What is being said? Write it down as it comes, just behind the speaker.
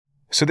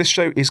So this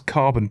show is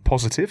carbon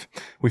positive.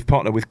 We've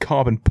partnered with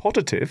Carbon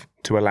Positive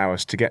to allow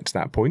us to get to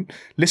that point.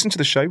 Listen to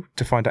the show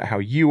to find out how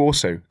you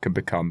also can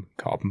become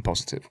carbon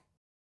positive.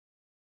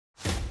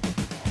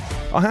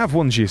 I have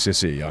one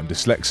GCSE, I'm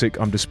dyslexic,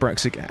 I'm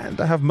dyspraxic, and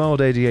I have mild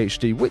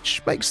ADHD,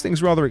 which makes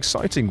things rather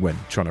exciting when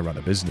trying to run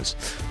a business.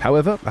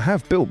 However, I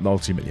have built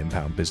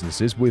multi-million-pound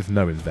businesses with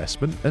no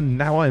investment, and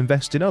now I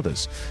invest in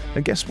others.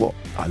 And guess what?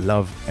 I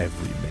love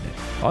every minute.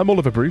 I'm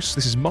Oliver Bruce,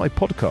 this is my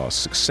podcast,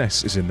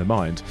 Success is in the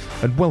Mind,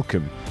 and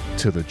welcome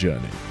to The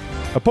Journey.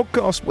 A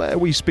podcast where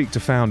we speak to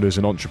founders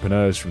and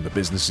entrepreneurs from the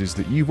businesses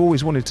that you've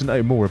always wanted to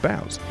know more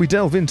about. We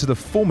delve into the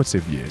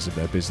formative years of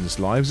their business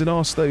lives and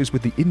ask those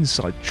with the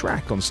inside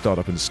track on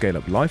startup and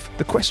scale-up life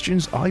the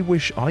questions I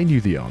wish I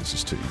knew the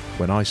answers to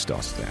when I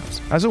started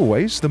out. As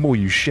always, the more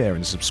you share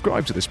and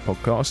subscribe to this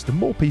podcast, the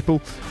more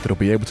people that'll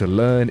be able to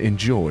learn,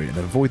 enjoy, and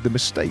avoid the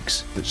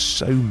mistakes that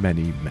so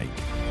many make.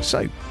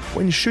 So,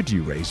 when should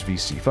you raise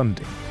VC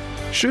funding?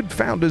 Should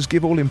founders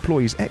give all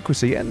employees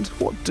equity, and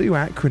what do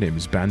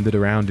acronyms banded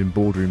around in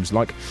boardrooms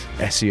like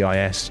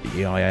SEIS,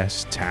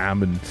 EIS,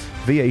 TAM and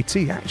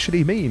VAT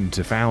actually mean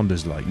to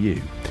founders like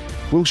you?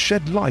 We'll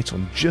shed light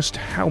on just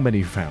how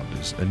many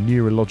founders are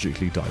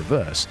neurologically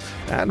diverse,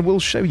 and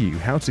we'll show you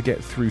how to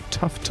get through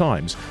tough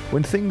times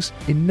when things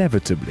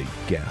inevitably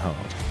get hard.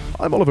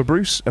 I'm Oliver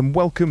Bruce, and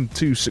welcome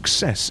to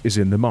Success is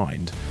in the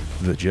Mind,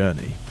 The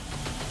Journey.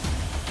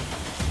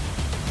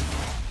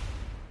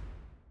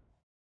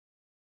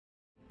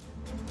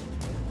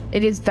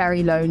 It is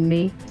very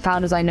lonely.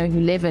 Founders I know who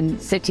live in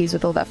cities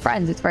with all their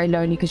friends, it's very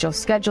lonely because your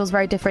schedule's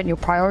very different, your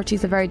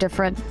priorities are very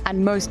different,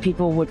 and most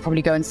people would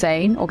probably go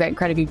insane or get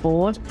incredibly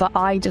bored. But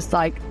I just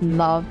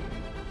love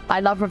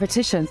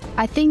repetition.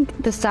 I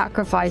think the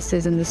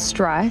sacrifices and the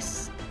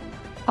stress,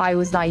 I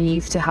was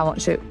naive to how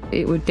much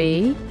it would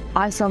be.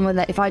 I'm someone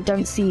that if I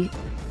don't see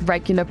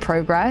regular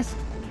progress,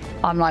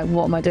 I'm like,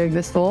 what am I doing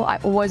this for? I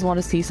always want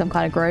to see some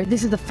kind of growth.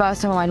 This is the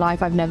first time in my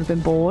life I've never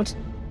been bored.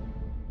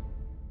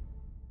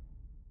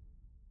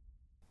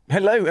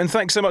 Hello, and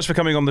thanks so much for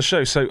coming on the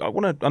show. So I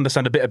want to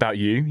understand a bit about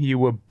you. You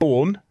were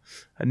born,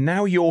 and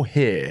now you're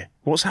here.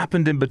 What's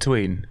happened in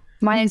between?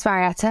 My name's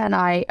Marietta, and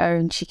I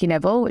own Cheeky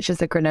Nibble, which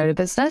is a granola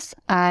business.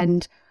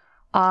 And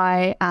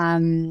I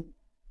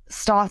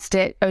started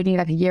it only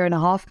like a year and a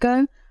half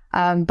ago.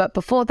 But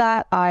before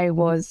that, I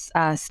was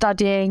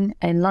studying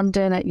in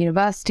London at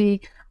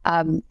university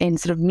in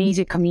sort of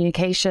media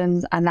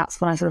communications. And that's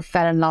when I sort of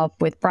fell in love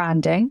with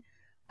branding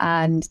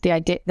and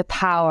the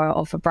power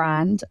of a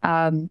brand.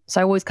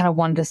 So I always kind of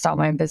wanted to start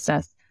my own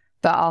business.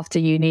 But after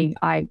uni,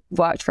 I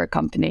worked for a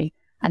company.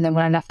 And then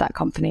when I left that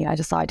company, I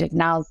decided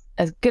now's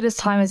as good a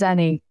time as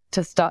any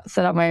to set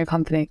up my own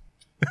company.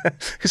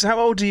 Because how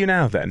old are you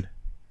now then?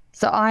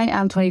 So I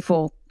am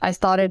 24. I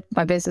started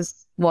my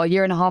business, a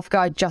year and a half ago.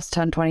 I just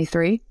turned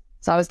 23.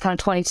 So I was kind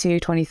of 22,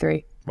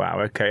 23.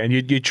 Wow, okay. And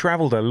you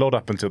travelled a lot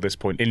up until this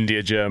point.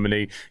 India,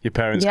 Germany, your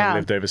parents kind of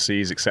lived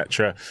overseas,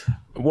 etc.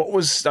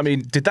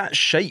 Did that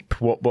shape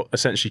what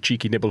essentially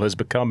Cheeky Nibble has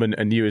become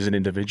and you as an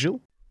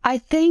individual? I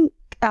think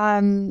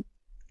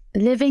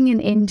living in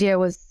India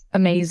was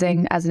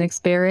amazing as an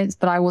experience,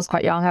 but I was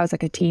quite young. I was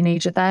like a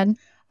teenager then.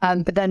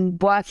 But then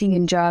working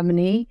in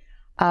Germany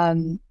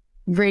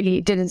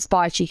really did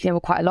inspire Cheeky Nibble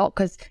quite a lot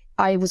because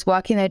I was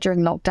working there during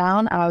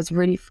lockdown and I was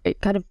really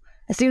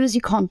as soon as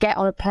you can't get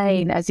on a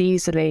plane as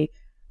easily,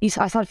 I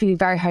started feeling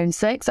very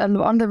homesick. And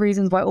one of the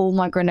reasons why all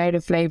my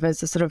granola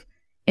flavors are sort of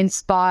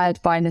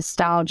inspired by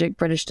nostalgic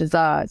British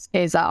desserts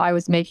is that I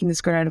was making this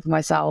granola for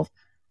myself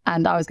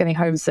and I was getting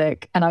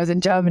homesick and I was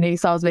in Germany.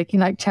 So I was making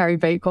like cherry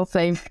bakewell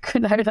flavored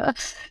granola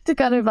to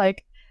kind of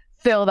like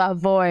fill that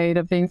void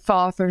of being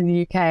far from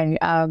the UK.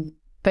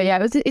 But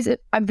yeah,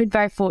 I've been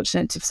very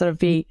fortunate to sort of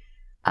be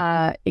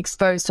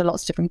exposed to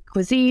lots of different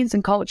cuisines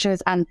and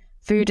cultures, and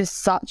food is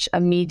such a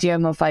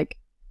medium of like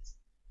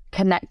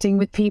connecting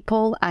with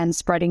people and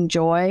spreading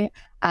joy.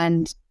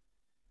 And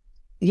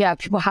yeah,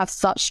 people have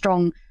such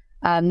strong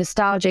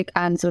nostalgic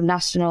and sort of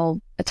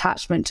national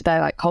attachment to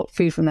their like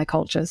food from their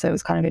culture. So it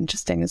was kind of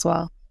interesting as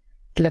well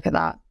to look at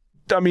that.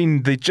 I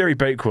mean, the Jerry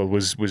Bakewell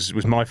was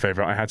my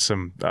favourite. I had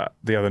some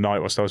the other night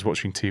whilst I was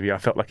watching TV. I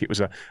felt like it was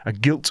a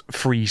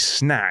guilt-free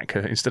snack.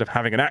 Instead of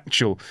having an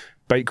actual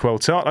Bakewell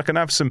tart, I can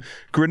have some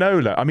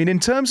granola. I mean, in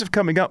terms of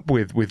coming up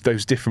with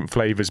those different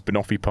flavours,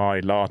 banoffee pie,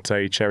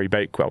 latte, cherry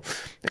Bakewell,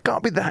 it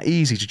can't be that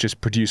easy to just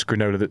produce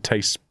granola that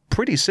tastes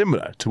pretty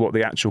similar to what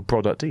the actual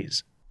product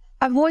is.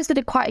 I've always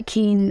been quite a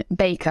keen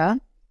baker.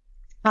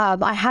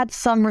 I had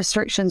some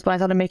restrictions when I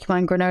started making my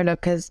own granola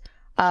because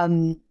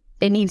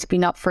it needs to be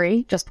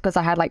nut-free, just because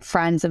I had like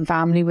friends and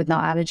family with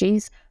nut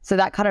allergies. So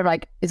that kind of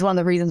like is one of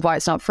the reasons why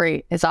it's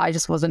nut-free, is that I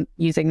just wasn't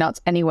using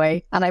nuts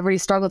anyway. And I really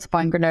struggled to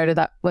find granola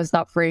that was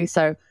nut-free.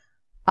 So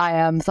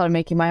I started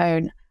making my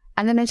own.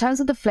 And then in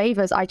terms of the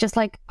flavors, I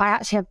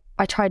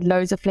tried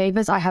loads of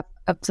flavors. I have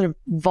a sort of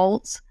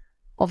vault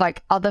of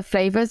like other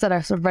flavors that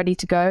are sort of ready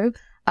to go.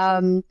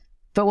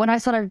 But when I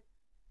started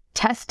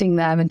testing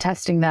them,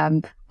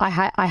 I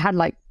had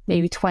like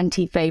maybe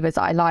 20 flavors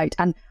that I liked.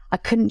 And I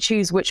couldn't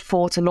choose which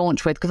 4 to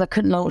launch with because I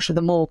couldn't launch with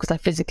them all because I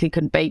physically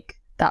couldn't bake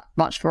that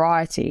much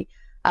variety.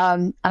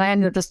 And I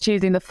ended up just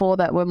choosing the 4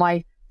 that were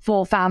my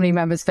 4 family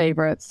members'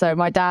 favorites. So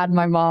my dad,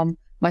 my mom,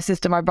 my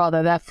sister, my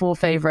brother, their 4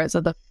 favorites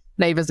are the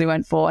flavors we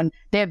went for, and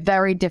they have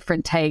very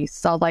different tastes.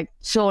 So I was like,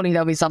 surely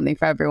there'll be something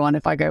for everyone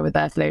if I go with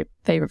their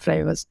favorite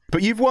flavors.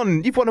 But you've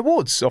won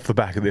awards off the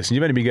back of this, and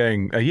you've only been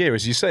going a year,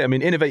 as you say. I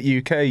mean, Innovate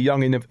UK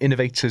Young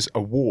Innovators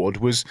Award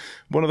was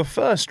one of the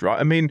first, right?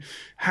 I mean,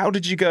 how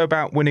did you go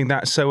about winning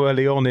that so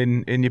early on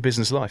in your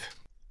business life?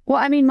 Well,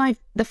 I mean,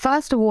 the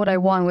first award I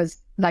won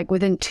was like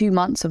within 2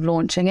 months of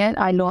launching it.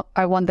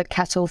 I won the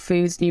Kettle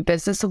Foods New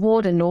Business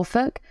Award in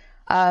Norfolk,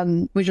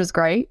 which was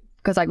great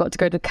because I got to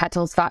go to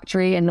Kettle's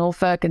factory in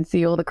Norfolk and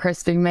see all the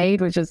crisps being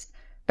made, which was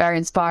very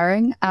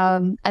inspiring.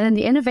 And then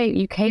the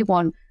Innovate UK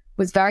one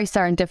was very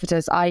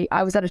serendipitous.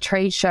 I was at a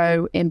trade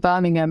show in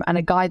Birmingham, and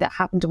a guy that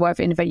happened to work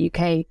for Innovate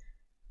UK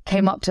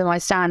came up to my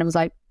stand and was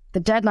like, the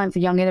deadline for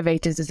young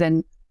innovators is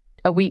in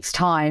a week's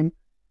time.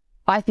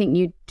 I think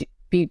you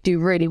do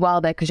really well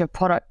there because your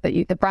product,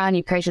 the brand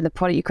you created, the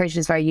product you created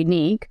is very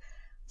unique.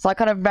 So I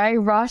kind of very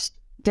rushed,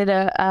 did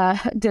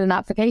an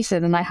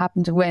application, and I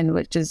happened to win,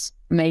 which is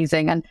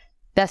amazing. And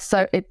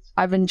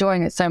I'm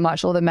enjoying it so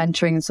much. All the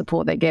mentoring and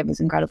support they give is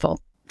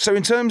incredible. So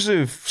in terms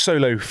of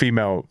solo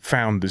female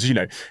founders,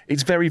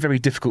 it's very, very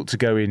difficult to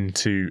go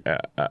into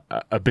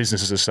a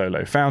business as a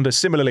solo founder.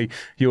 Similarly,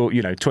 you're,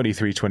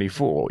 23,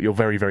 24, you're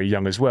very, very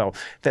young as well.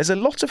 There's a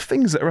lot of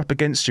things that are up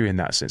against you in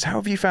that sense. How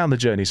have you found the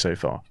journey so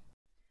far?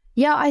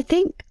 Yeah, I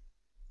think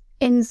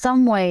in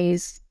some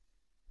ways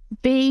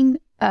being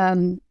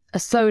a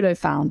solo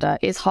founder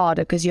is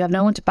harder because you have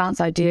no one to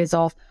bounce ideas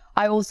off.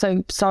 I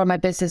also started my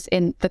business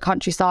in the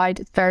countryside.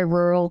 It's very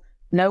rural.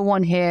 No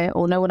one here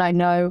or no one I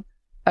know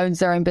owns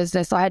their own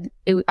business. So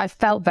I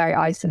felt very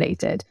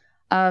isolated.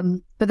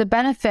 But the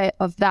benefit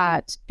of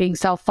that being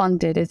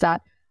self-funded is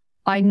that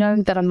I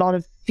know that a lot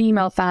of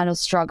female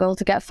founders struggle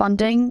to get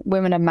funding.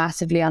 Women are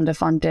massively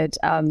underfunded.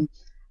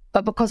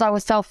 But because I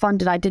was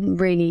self-funded, I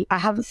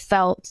haven't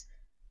felt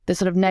the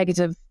sort of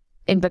negative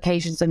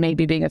implications of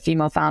maybe being a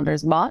female founder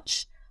as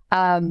much.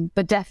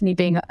 But definitely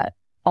being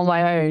on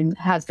my own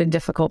has been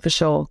difficult for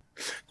sure.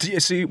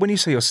 So when you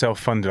say you're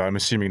self-funded, I'm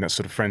assuming that's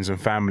sort of friends and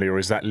family, or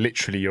is that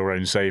literally your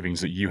own savings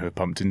that you have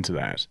pumped into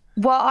that?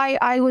 Well,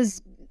 I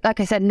was,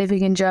 like I said,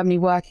 living in Germany,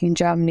 working in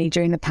Germany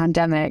during the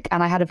pandemic,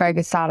 and I had a very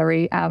good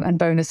salary and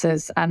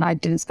bonuses, and I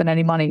didn't spend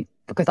any money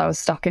because I was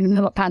stuck in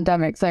the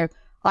pandemic. So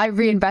I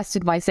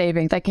reinvested my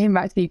savings. I came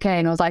back to the UK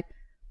and I was like,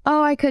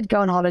 oh, I could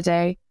go on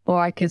holiday or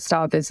I could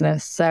start a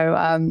business.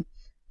 So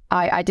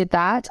I did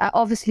that.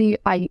 Obviously,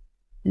 I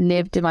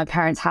lived in my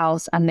parents'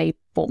 house and they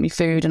bought me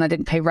food and I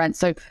didn't pay rent.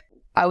 So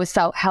I was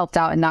helped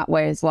out in that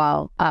way as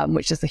well,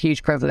 which is a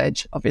huge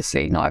privilege.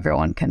 Obviously, not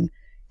everyone can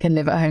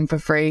live at home for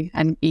free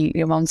and eat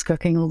your mum's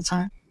cooking all the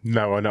time.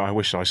 No, I know. I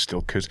wish I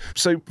still could.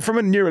 So from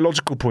a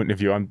neurological point of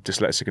view, I'm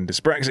dyslexic and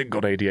dyspraxic,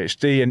 got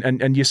ADHD,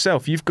 and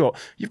yourself, you've got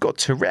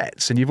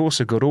Tourette's and you've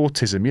also got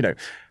autism.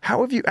 How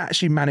have you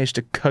actually managed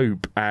to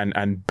cope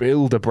and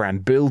build a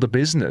brand, build a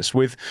business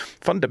with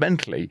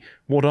fundamentally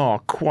what are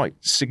quite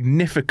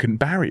significant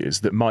barriers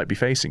that might be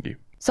facing you?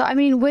 So, I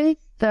mean, with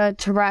the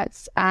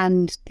Tourette's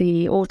and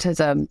the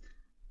autism,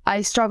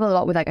 I struggle a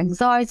lot with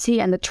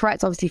anxiety, and the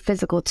Tourette's obviously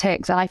physical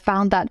tics. And I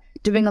found that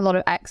doing a lot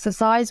of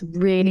exercise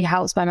really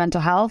helps my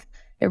mental health.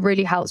 It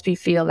really helps me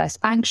feel less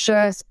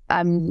anxious,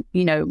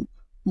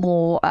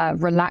 more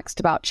relaxed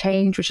about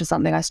change, which is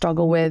something I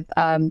struggle with.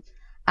 And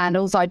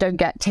also I don't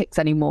get tics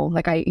anymore.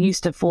 Like I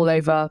used to fall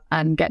over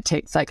and get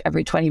tics like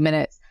every 20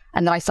 minutes.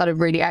 And then I started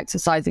really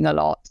exercising a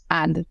lot,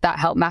 and that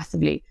helped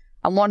massively.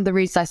 And one of the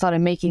reasons I started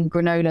making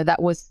granola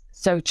that was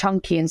so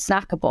chunky and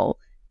snackable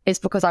is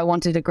because I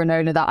wanted a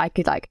granola that I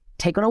could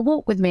take on a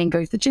walk with me and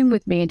go to the gym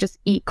with me and just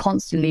eat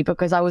constantly,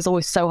 because I was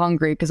always so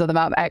hungry because of the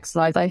amount of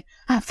exercise I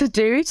have to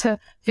do to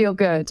feel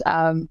good.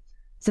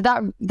 So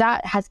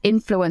that has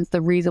influenced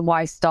the reason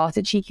why I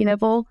started Cheeky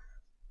Nibble.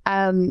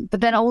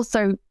 But then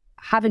also,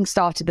 having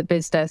started the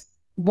business,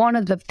 one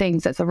of the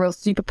things that's a real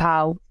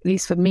superpower, at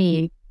least for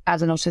me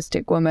as an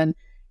autistic woman,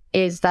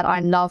 is that I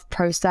love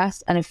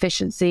process and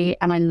efficiency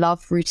and I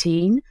love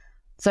routine.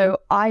 So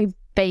I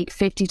bake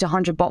 50 to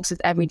 100 boxes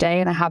every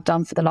day, and I have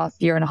done for the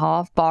last year and a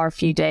half, bar a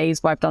few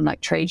days where I've done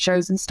trade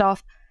shows and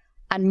stuff.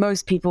 And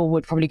most people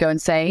would probably go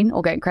insane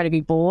or get incredibly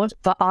bored,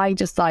 but I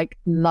just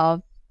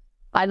love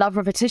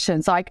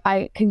repetition. So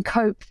I can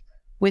cope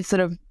with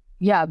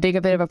being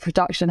a bit of a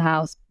production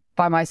house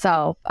by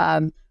myself,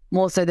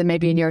 more so than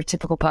maybe a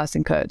neurotypical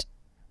person could.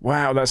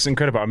 Wow, that's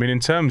incredible. I mean, in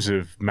terms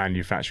of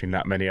manufacturing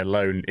that many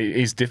alone, it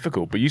is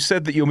difficult. But you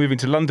said that you're moving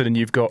to London and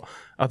you've got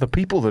other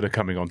people that are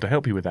coming on to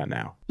help you with that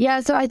now.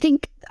 Yeah, so I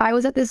think I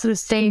was at this sort of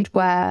stage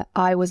where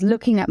I was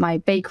looking at my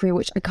bakery,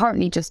 which I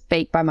currently just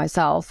bake by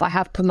myself. I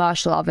have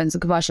commercial ovens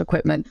and commercial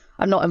equipment.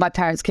 I'm not in my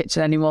parents'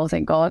 kitchen anymore,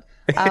 thank God.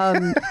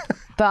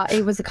 But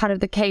it was kind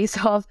of the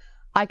case of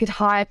I could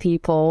hire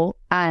people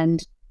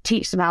and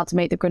teach them how to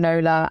make the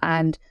granola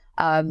and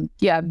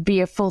be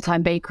a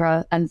full-time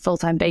baker and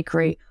full-time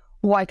bakery.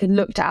 or I can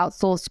look to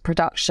outsource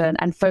production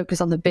and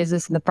focus on the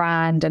business and the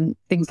brand and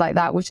things like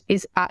that, which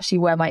is actually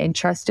where my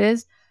interest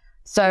is.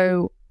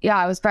 So yeah,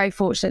 I was very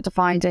fortunate to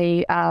find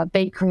a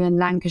bakery in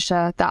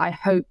Lancashire that I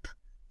hope,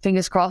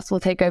 fingers crossed, will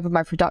take over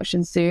my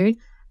production soon.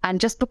 And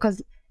just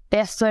because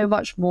they're so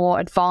much more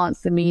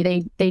advanced than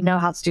me, they know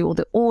how to do all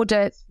the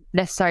audits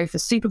necessary for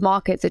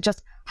supermarkets. It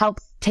just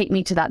helps take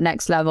me to that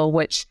next level,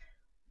 which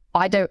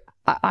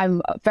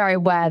I'm very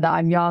aware that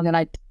I'm young and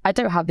I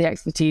don't have the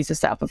expertise to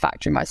set up a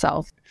factory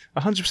myself.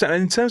 100%.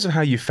 And in terms of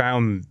how you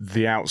found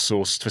the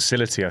outsourced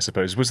facility, I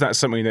suppose, was that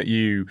something that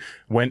you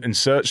went and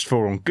searched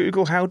for on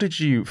Google? How did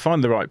you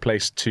find the right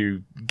place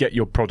to get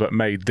your product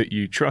made that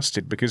you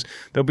trusted? Because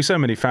there'll be so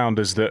many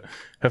founders that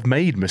have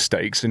made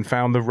mistakes and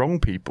found the wrong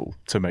people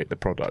to make the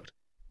product.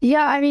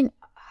 Yeah, I mean,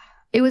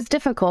 it was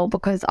difficult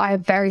because I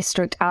have very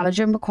strict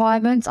allergen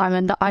requirements.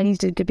 I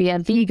needed to be a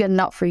vegan,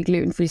 nut-free,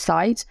 gluten-free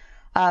site.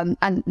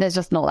 And there's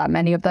just not that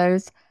many of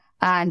those.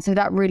 And so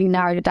that really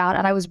narrowed it down.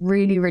 And I was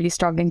really, really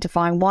struggling to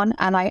find one.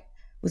 And I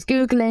was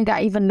Googling.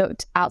 I even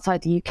looked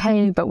outside the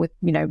UK, but with,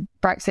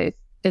 Brexit,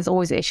 there's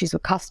always issues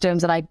with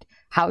customs and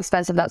how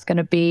expensive that's going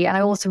to be. And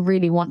I also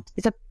really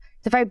it's a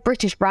very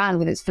British brand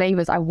with its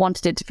flavors. I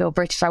wanted it to feel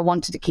British. I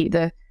wanted to keep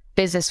the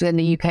business within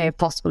the UK if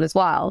possible as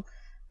well.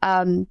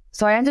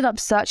 So I ended up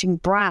searching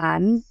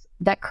brands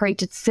that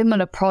created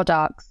similar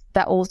products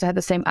that also had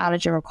the same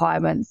allergen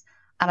requirements.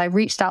 And I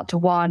reached out to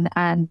one,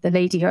 and the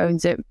lady who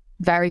owns it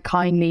very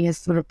kindly has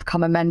sort of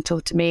become a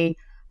mentor to me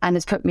and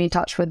has put me in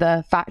touch with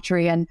the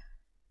factory. And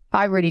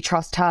I really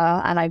trust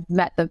her, and I've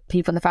met the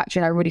people in the factory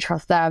and I really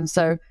trust them.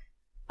 So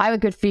I have a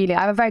good feeling.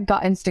 I'm a very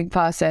gut instinct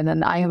person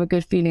and I have a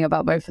good feeling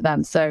about both of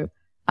them. So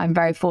I'm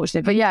very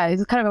fortunate. But yeah,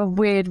 it's kind of a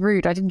weird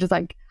route. I didn't just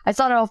I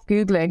started off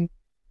Googling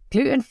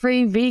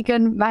gluten-free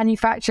vegan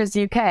manufacturers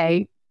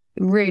UK,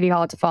 really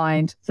hard to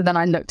find. So then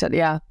I looked at,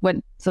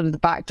 went sort of the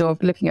back door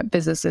of looking at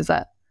businesses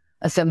that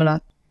are similar.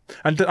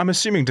 And I'm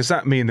assuming, does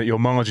that mean that your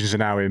margins are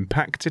now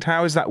impacted?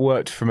 How has that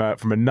worked from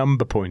a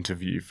number point of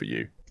view for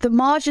you? The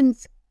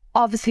margins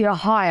obviously are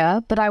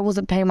higher, but I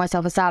wasn't paying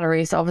myself a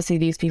salary. So obviously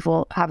these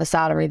people have a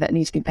salary that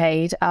needs to be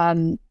paid.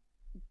 The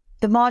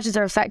margins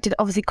are affected.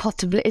 Obviously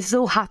cost of it's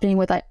all happening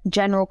with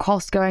general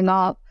costs going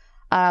up.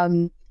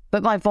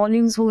 But my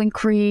volumes will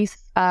increase.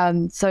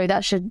 So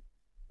that should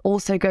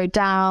also go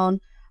down.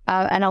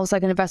 And also I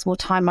can invest more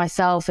time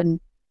myself and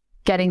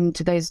getting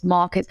to those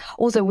markets.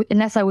 Also,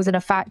 unless I was in a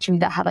factory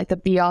that had the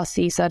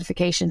BRC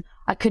certification,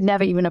 I could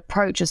never even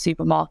approach a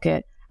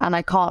supermarket. And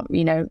I can't,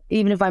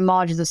 even if my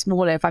margins are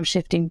smaller, if I'm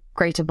shifting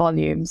greater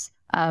volumes,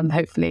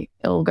 hopefully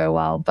it'll go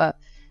well. But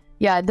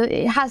yeah,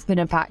 it has been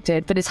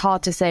impacted, but it's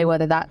hard to say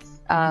whether that's,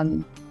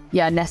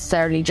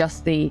 necessarily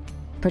just the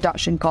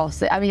production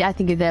costs. I mean, I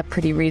think they're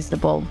pretty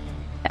reasonable,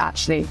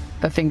 actually,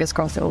 but fingers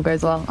crossed it all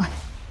goes well.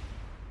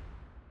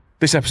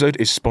 This episode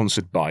is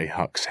sponsored by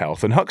Hux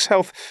Health, and Hux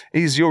Health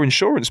is your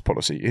insurance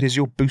policy. It is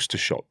your booster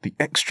shot, the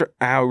extra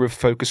hour of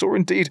focus, or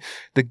indeed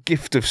the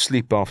gift of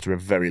sleep after a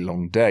very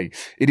long day.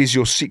 It is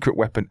your secret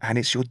weapon, and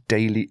it's your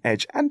daily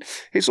edge. And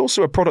it's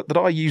also a product that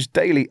I use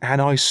daily,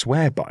 and I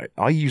swear by it.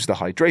 I use the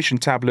hydration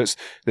tablets,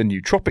 the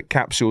nootropic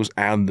capsules,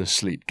 and the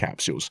sleep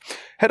capsules.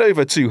 Head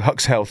over to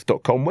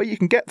huxhealth.com where you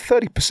can get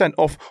 30%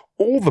 off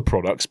all the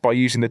products by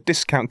using the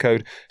discount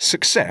code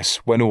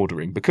SUCCESS when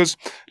ordering, because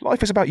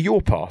life is about your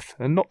path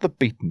and not the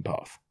beaten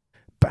path.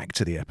 Back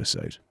to the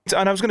episode.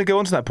 And I was going to go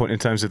on to that point in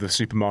terms of the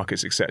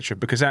supermarkets, etc.,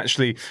 because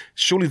actually,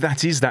 surely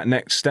that is that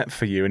next step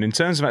for you. And in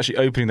terms of actually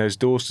opening those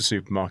doors to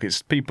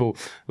supermarkets, people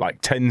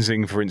like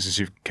Tenzing, for instance,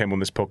 who came on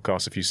this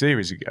podcast a few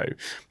series ago,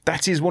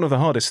 that is one of the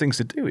hardest things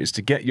to do, is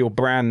to get your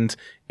brand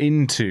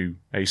into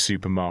a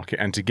supermarket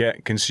and to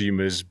get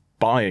consumers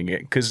buying it,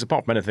 because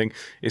apart from anything,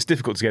 it's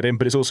difficult to get in,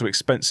 but it's also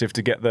expensive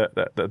to get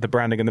the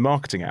branding and the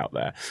marketing out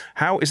there.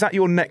 How is that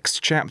your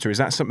next chapter? Is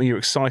that something you're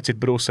excited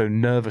but also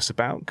nervous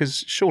about?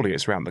 Because surely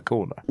it's around the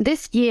corner.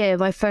 This year,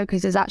 my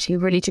focus is actually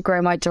really to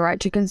grow my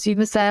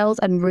direct-to-consumer sales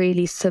and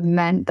really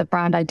cement the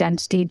brand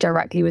identity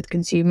directly with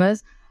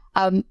consumers.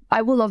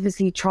 I will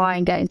obviously try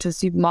and get into a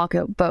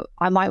supermarket, but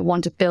I might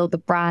want to build the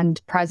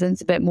brand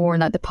presence a bit more in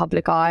the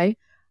public eye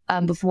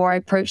before I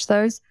approach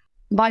those.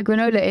 My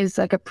granola is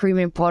a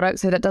premium product,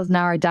 so that does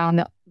narrow down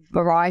the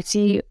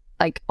variety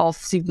of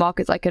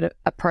supermarkets I could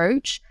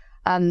approach.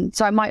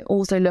 So I might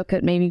also look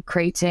at maybe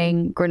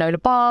creating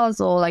granola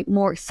bars or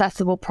more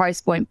accessible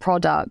price point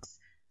products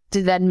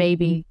to then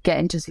maybe get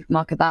into a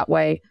supermarket that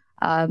way.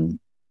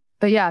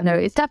 But yeah, no,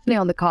 it's definitely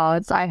on the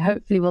cards. I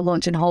hopefully will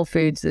launch in Whole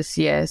Foods this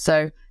year.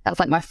 So that's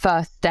my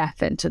first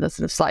step into the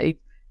sort of slightly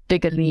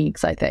bigger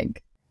leagues, I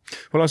think.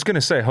 Well, I was going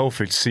to say Whole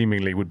Foods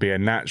seemingly would be a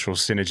natural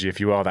synergy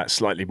if you are that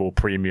slightly more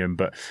premium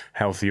but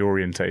healthy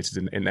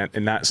orientated in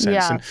that sense.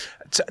 Yeah. And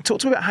talk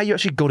to me about how you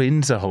actually got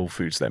into Whole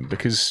Foods then,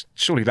 because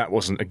surely that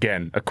wasn't,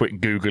 again, a quick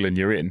Google and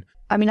you're in.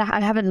 I mean, I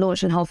haven't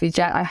launched in Whole Foods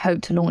yet. I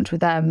hope to launch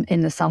with them in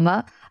the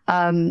summer.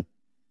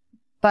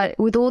 But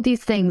with all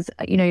these things,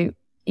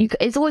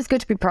 it's always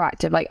good to be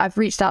proactive. I've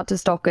reached out to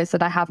stockists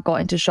and I have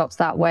got into shops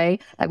that way.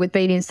 With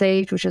Bailey &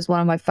 Sage, which was one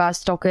of my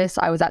first stockists,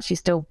 I was actually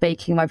still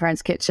baking in my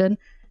parents' kitchen.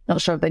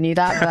 Not sure if they knew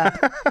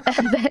that,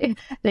 but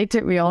they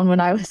took me on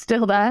when I was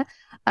still there.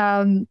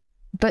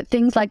 But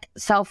things like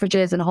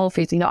Selfridges and Whole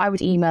Foods, I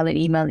would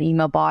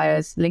email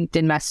buyers,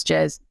 LinkedIn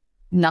messages,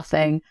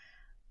 nothing.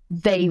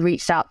 They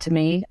reached out to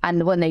me,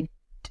 and when they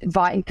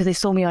invited, because they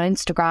saw me on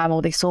Instagram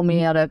or they saw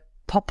me at a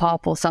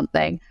pop-up or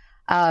something,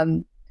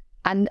 and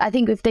I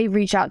think if they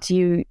reach out to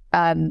you,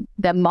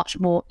 they're much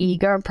more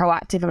eager and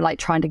proactive and like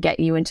trying to get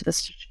you into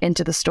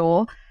the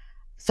store.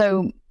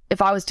 So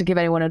if I was to give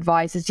anyone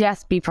advice, is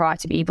yes, be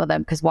proactive, email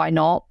them, because why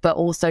not? But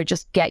also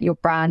just get your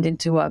brand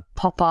into a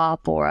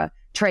pop-up or a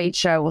trade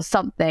show or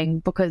something,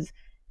 because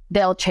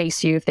they'll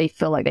chase you if they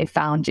feel like they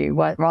found you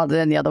rather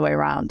than the other way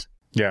around.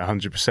 Yeah,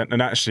 100%.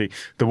 And actually,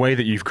 the way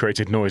that you've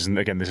created noise, and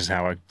again, this is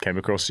how I came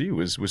across you,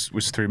 was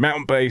through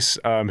Mountain Base,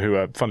 who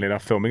are, funnily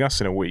enough, filming us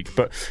in a week.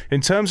 But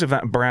in terms of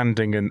that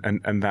branding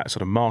and that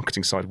sort of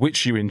marketing side,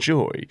 which you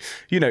enjoy,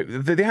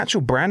 the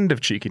actual brand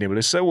of Cheeky Nibble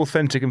is so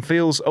authentic and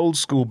feels old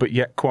school, but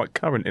yet quite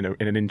current in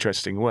an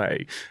interesting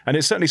way. And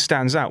it certainly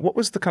stands out. What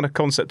was the kind of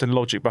concept and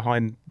logic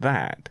behind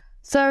that?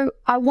 So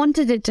I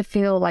wanted it to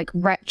feel like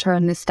retro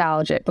and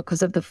nostalgic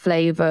because of the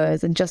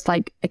flavors, and just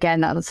like,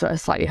 again, that was sort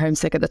of slightly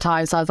homesick at the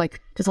time. So I was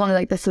like, just wanted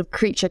like the sort of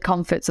creature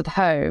comforts of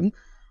home.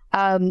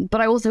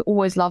 But I also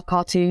always loved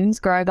cartoons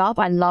growing up.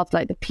 I loved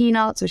like the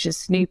Peanuts, which is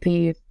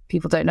Snoopy, if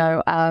people don't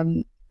know.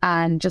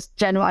 And just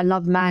general, I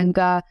love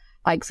manga,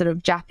 like sort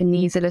of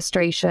Japanese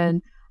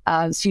illustration,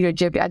 Studio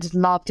Ghibli. I just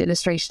loved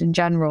illustration in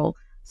general.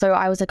 So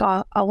I was like,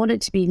 oh, I want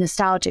it to be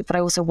nostalgic, but I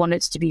also want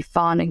it to be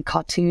fun and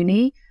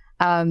cartoony.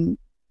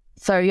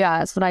 So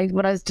yeah, it's when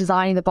I was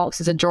designing the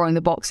boxes and drawing the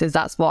boxes,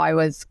 that's what I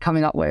was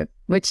coming up with.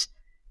 Which,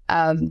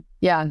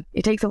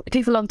 it takes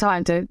a long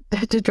time to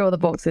draw the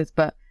boxes,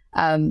 but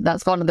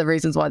that's one of the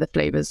reasons why the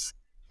flavors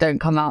don't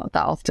come out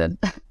that often.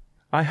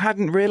 I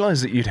hadn't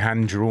realised that you'd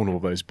hand drawn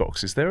all those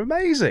boxes. They're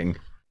amazing.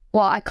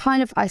 Well, I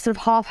sort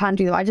of half hand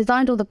drew them. I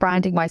designed all the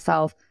branding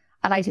myself,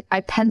 and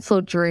I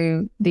pencil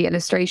drew the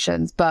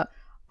illustrations, but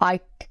I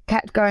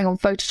kept going on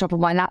Photoshop on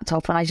my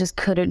laptop, and I just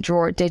couldn't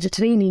draw it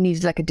digitally, and you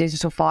needed like a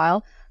digital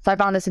file. So I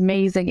found this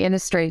amazing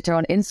illustrator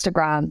on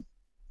Instagram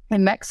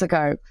in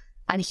Mexico,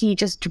 and he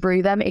just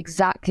drew them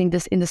exactly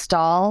in the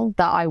style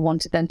that I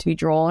wanted them to be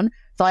drawn.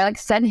 So I like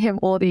sent him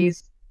all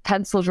these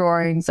pencil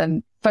drawings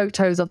and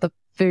photos of the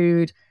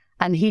food,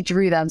 and he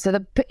drew them. So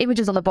the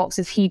images on the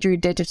boxes he drew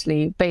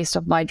digitally based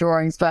off my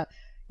drawings. But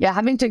yeah,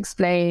 having to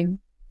explain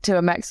to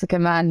a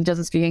Mexican man who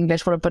doesn't speak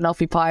English what a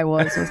banoffee pie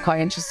was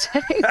quite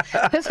interesting.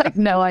 It's like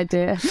no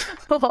idea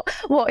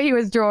what he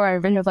was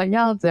drawing, but he was like,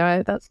 yeah, I'll do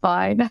it, that's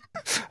fine.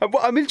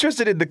 I'm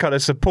interested in the kind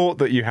of support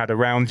that you had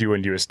around you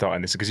when you were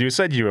starting this, because you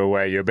said you were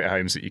away, you're a bit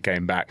homesick, you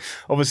came back.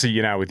 Obviously,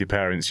 you're now with your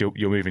parents, you're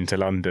moving to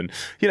London.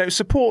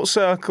 Support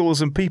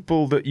circles and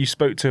people that you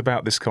spoke to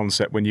about this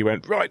concept when you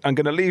went, right, I'm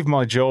going to leave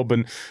my job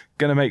and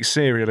going to make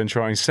cereal and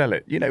try and sell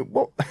it.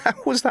 How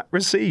was that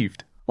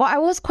received? Well, I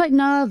was quite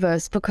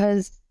nervous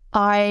because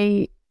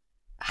I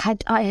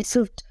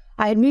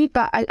moved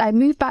back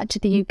to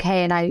the UK,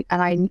 and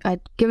I'd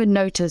given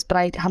notice, but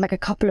I had like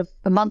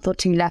a month or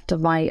two left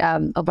of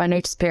my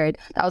notice period.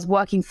 I was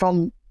working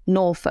from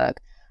Norfolk,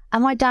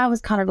 and my dad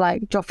was kind of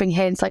like dropping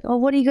hints like, oh,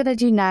 what are you gonna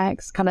do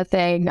next, kind of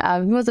thing.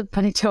 He wasn't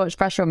putting too much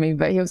pressure on me,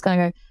 but he was kind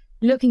of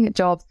looking at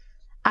jobs.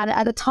 And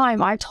at the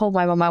time, I told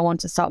my mum I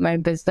wanted to start my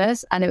own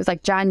business, and it was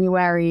like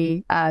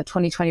January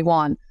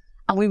 2021,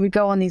 and we would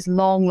go on these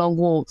long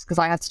walks because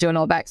I had to do a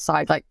lot of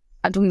exercise, like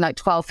I'm talking like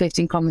 12,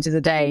 15 kilometers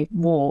a day,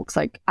 walks,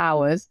 like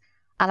hours.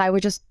 And I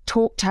would just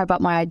talk to her about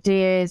my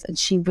ideas, and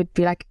she would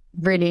be like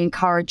really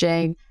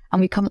encouraging. And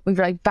we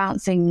were like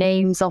bouncing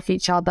names off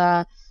each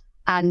other.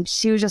 And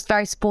she was just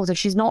very supportive.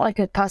 She's not like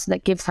a person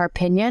that gives her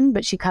opinion,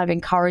 but she kind of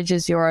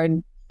encourages your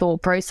own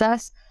thought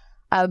process.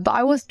 But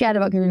I was scared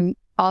about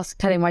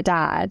telling my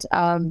dad.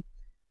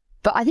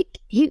 But I think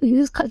he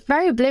was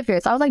very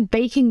oblivious. I was like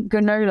baking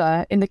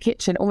granola in the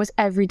kitchen almost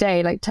every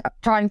day, like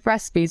trying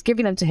recipes,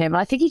 giving them to him. And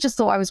I think he just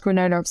thought I was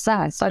granola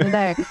obsessed. I don't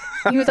know.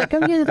 He was like,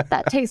 oh yeah,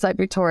 that tastes like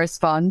Victoria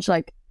Sponge.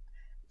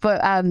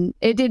 But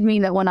it did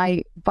mean that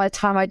by the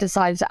time I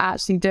decided to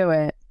actually do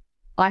it,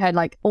 I had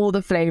like all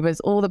the flavors,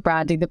 all the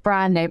branding, the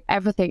brand name,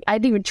 everything.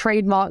 I'd even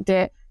trademarked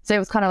it. So it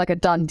was kind of like a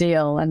done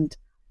deal. And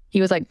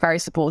he was like very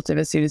supportive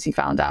as soon as he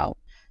found out.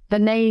 The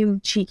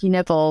name Cheeky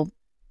Nibble,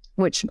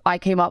 which I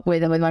came up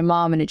with and with my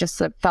mom, and it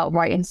just felt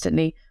right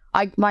instantly.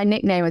 My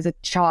nickname as a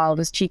child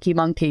was Cheeky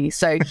Monkey,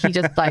 so he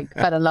just like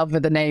fell in love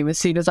with the name as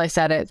soon as I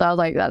said it. So I was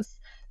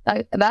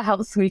like, that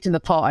helps sweeten the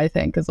pot, I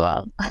think, as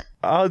well.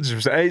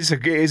 100%.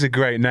 It is a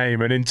great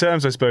name, and in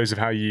terms, I suppose, of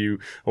how you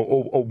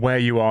or where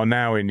you are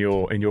now in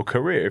your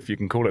career, if you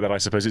can call it that, I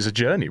suppose it's a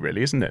journey,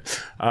 really, isn't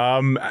it?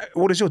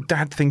 What does your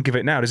dad think of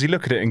it now? Does he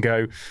look at it and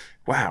go,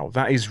 wow,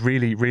 that is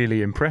really,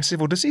 really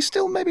impressive? Or does he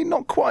still maybe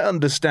not quite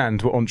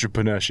understand what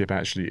entrepreneurship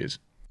actually is?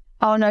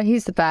 Oh, no,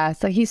 he's the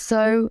best. Like, he's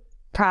so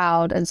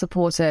proud and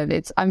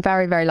supportive. I'm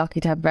very, very lucky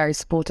to have very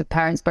supportive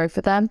parents, both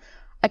of them.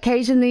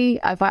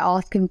 Occasionally, if I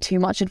ask him too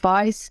much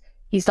advice,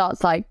 he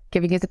starts like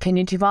giving his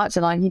opinion too much,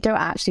 and you don't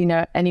actually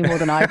know any more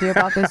than I do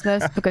about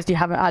business because you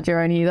haven't had your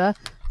own either.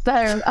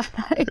 So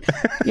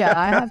yeah,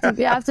 I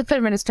have to put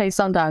him in his place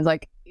sometimes,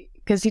 like,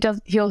 because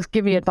he'll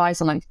give me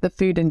advice on like the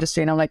food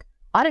industry, and I'm like,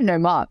 I don't know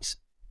much,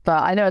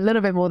 but I know a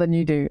little bit more than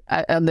you do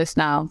on this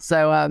now.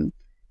 So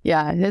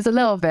yeah, there's a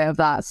little bit of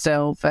that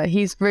still, but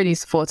he's really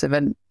supportive,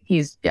 and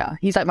he's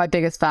like my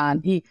biggest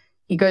fan. He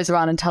goes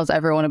around and tells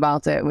everyone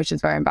about it, which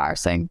is very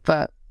embarrassing,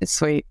 but it's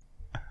sweet.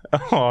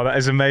 Oh, that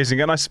is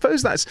amazing. And I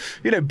suppose that's,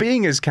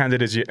 being as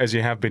candid as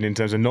you have been in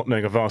terms of not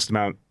knowing a vast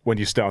amount when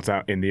you start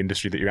out in the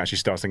industry that you're actually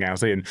starting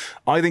out in,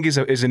 I think is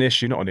an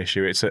issue, not an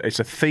issue. It's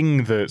a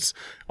thing that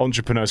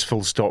entrepreneurs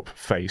full stop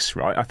face,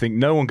 right? I think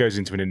no one goes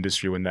into an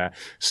industry when they're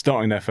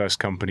starting their first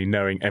company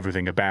knowing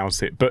everything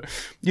about it. But,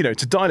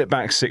 to dial it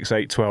back 6,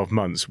 8, 12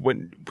 months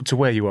to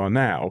where you are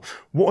now,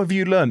 what have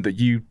you learned that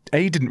you,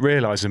 A, didn't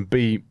realise, and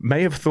B,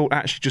 may have thought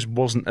actually just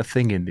wasn't a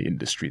thing in the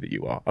industry that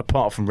you are,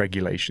 apart from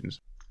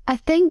regulations? I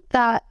think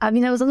that,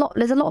 there's a lot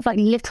of like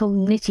little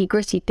nitty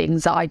gritty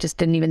things that I just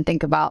didn't even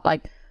think about,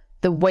 like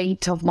the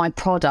weight of my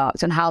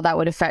product and how that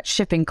would affect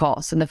shipping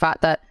costs, and the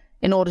fact that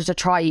in order to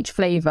try each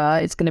flavor,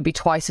 it's going to be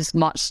twice as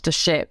much to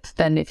ship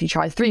than if you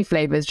try 3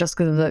 flavors, just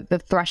because of the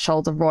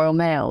thresholds of Royal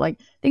Mail, like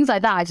things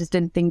like that I just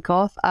didn't think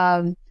of.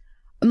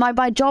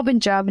 My job in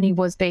Germany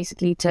was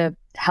basically to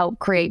help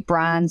create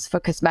brands for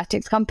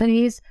cosmetics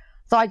companies.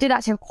 So I did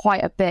actually have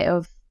quite a bit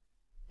of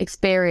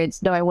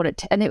experience knowing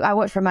what and I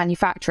worked for a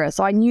manufacturer,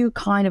 so I knew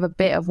kind of a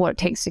bit of what it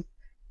takes to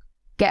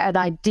get an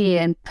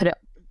idea and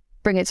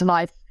bring it to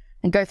life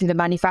and go through the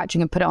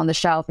manufacturing and put it on the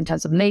shelf in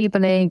terms of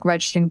labeling,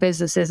 registering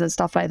businesses and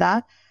stuff like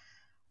that.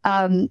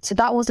 So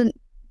that wasn't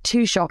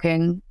too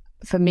shocking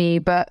for me,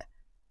 but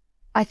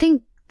I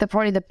think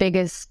probably the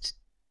biggest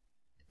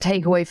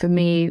takeaway for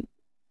me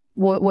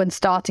when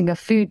starting a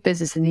food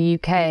business in the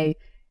UK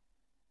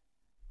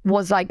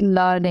was like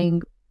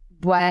learning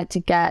where to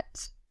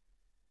get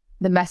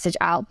the message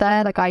out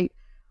there. Like I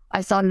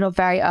started off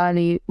very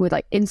early with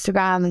like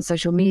Instagram and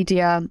social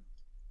media,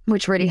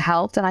 which really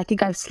helped. And I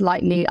think I've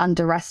slightly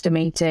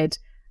underestimated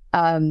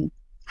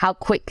how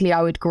quickly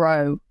I would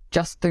grow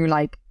just through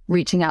like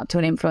reaching out to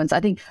an influencer. I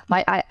think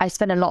I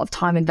spent a lot of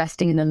time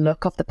investing in the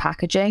look of the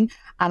packaging,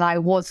 and I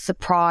was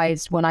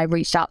surprised when I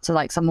reached out to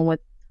like someone with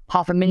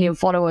 500,000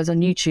 followers on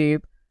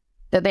YouTube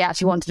that they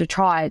actually wanted to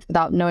try it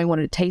without knowing what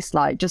it tastes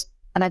like.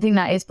 And I think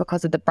that is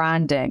because of the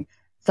branding.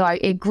 So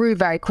it grew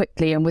very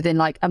quickly, and within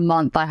like a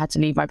month, I had to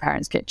leave my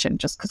parents' kitchen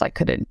just because I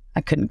couldn't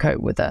cope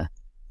with the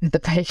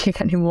baking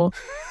anymore.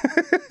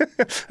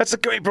 That's a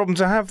great problem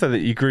to have, though,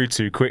 that you grew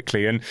too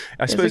quickly. And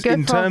I suppose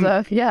in terms,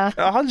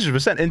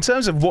 100%, in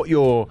terms of what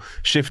you're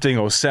shifting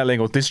or selling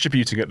or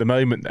distributing at the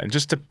moment, then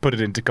just to put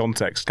it into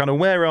context, kind of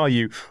where are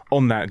you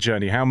on that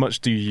journey? How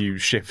much do you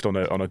shift on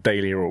a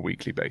daily or a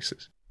weekly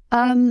basis?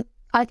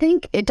 I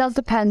think it does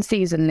depend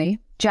seasonally.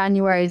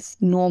 January is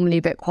normally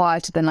a bit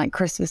quieter than like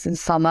Christmas and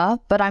summer,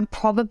 but I'm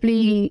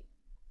probably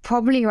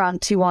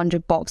around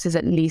 200 boxes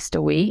at least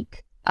a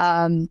week.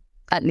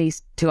 At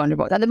least 200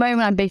 boxes. At the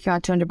moment, I'm baking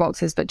around 200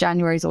 boxes, but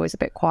January is always a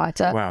bit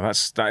quieter. Wow,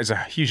 that is a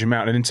huge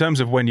amount. And in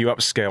terms of when you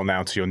upscale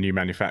now to your new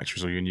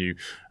manufacturers or your new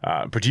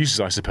producers,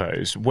 I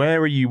suppose, where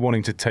are you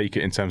wanting to take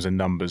it in terms of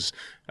numbers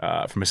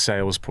from a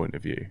sales point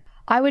of view?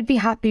 I would be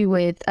happy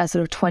with a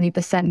sort of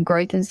 20%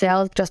 growth in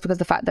sales, just because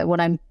the fact that when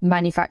I'm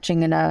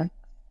manufacturing in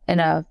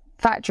a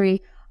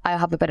factory, I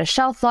have a better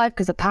shelf life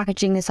because the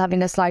packaging is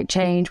having a slight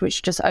change,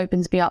 which just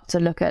opens me up to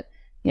look at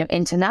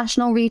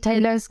international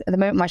retailers. At the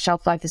moment, my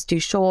shelf life is too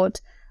short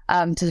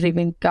to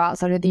even go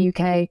outside of the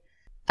UK.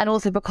 And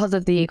also because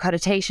of the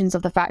accreditations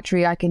of the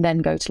factory, I can then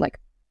go to like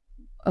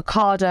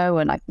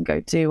Ocado, and I can go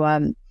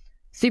to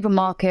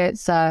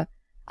supermarkets.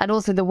 And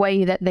also the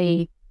way that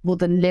they will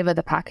deliver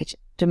the package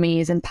to me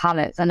is in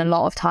pallets. And a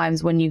lot of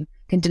times when you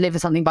can deliver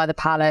something by the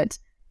pallet,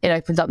 it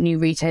opens up new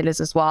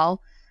retailers as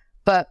well.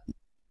 But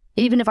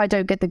even if I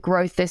don't get the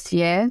growth this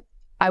year,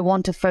 I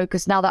want to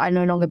focus, now that I'm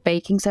no longer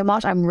baking so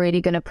much, I'm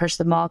really going to push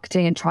the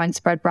marketing and try and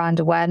spread brand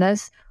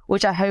awareness,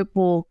 which I hope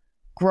will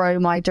grow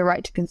my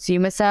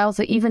direct-to-consumer sales.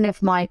 So even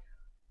if my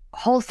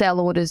wholesale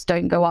orders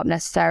don't go up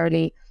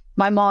necessarily,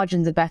 my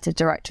margins are better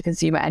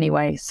direct-to-consumer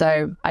anyway.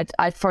 So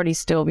I'd probably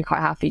still be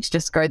quite happy to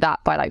just grow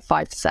that by like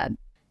 5%.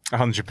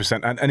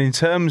 100%. And in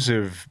terms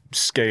of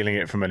scaling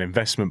it from an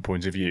investment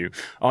point of view,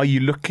 are you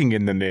looking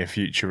in the near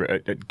future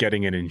at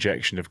getting an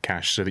injection of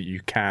cash so that you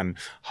can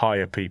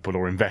hire people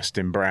or invest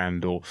in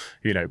brand or,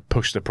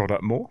 push the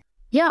product more?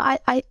 Yeah,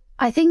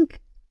 I think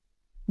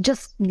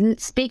just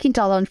speaking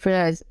to other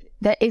entrepreneurs,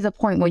 there is a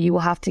point where you will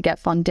have to get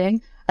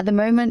funding. At the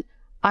moment,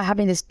 I'm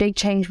having this big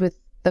change with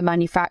the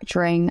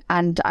manufacturing,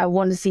 and I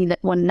want to see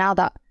that now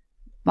that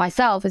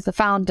myself as the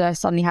founder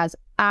suddenly has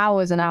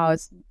hours and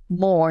hours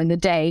more in the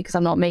day because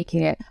I'm not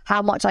making it,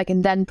 how much I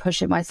can then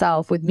push it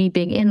myself with me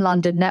being in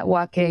London,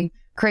 networking,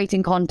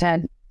 creating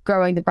content,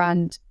 growing the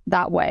brand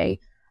that way.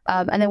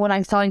 And then when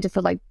I'm starting to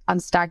feel like I'm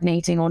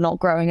stagnating or not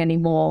growing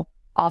anymore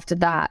after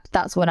that,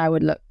 that's when I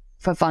would look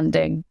for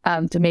funding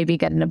to maybe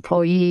get an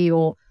employee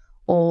or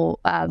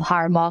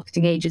hire a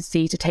marketing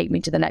agency to take me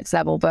to the next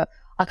level. But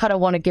I kind of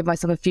want to give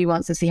myself a few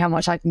months to see how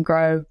much I can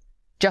grow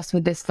just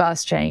with this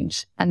first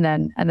change and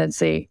then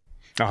see.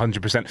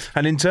 100%.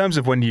 And in terms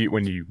of when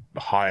you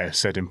hire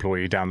said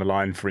employee down the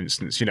line, for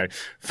instance,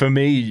 for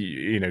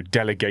me,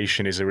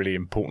 delegation is a really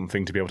important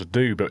thing to be able to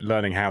do, but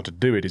learning how to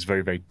do it is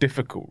very, very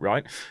difficult,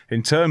 right?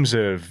 In terms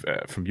of,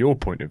 from your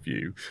point of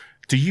view,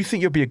 do you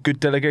think you'll be a good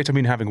delegator? I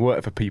mean, having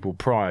worked for people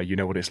prior, you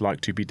know what it's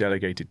like to be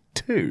delegated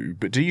to,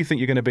 but do you think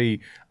you're going to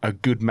be a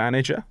good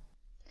manager?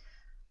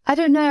 I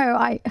don't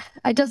know.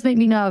 It does make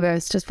me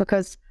nervous just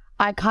because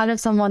I'm kind of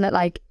someone that,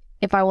 like,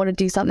 if I want to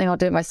do something, I'll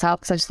do it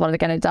myself because I just wanted to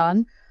get it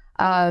done.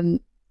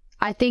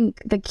 I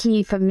think the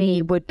key for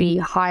me would be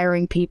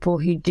hiring people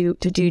who do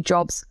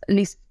jobs, at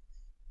least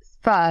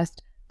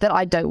first, that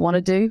I don't want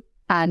to do.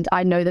 And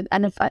I know that,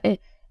 and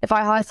if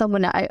I hire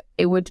someone,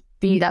 it would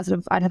be that sort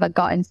of, I'd have a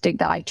gut instinct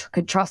that I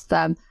could trust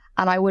them.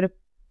 And I would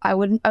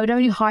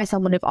only hire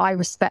someone if I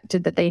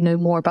respected that they know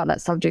more about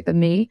that subject than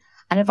me.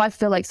 And if I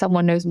feel like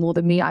someone knows more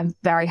than me, I'm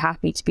very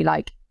happy to be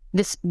like,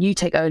 this, you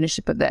take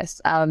ownership of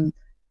this.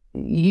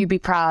 You be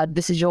proud.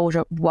 This is your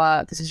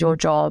work. This is your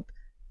job.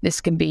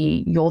 This can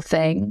be your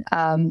thing.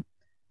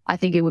 I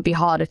think it would be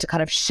harder to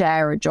kind of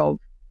share a job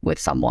with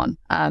someone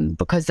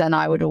because then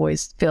I would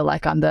always feel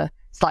like I'm the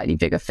slightly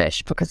bigger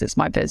fish because it's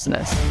my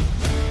business.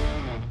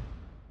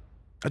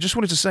 I just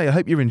wanted to say, I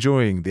hope you're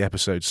enjoying the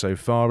episode so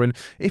far, and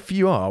if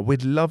you are,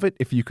 we'd love it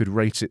if you could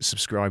rate it,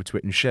 subscribe to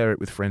it, and share it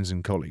with friends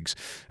and colleagues.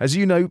 As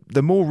you know,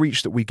 the more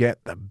reach that we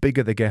get, the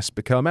bigger the guests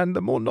become, and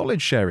the more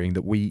knowledge sharing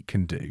that we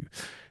can do.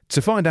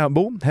 To find out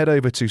more, head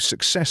over to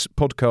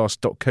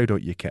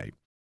successpodcast.co.uk.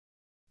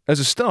 As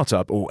a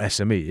startup or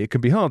SME, it can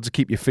be hard to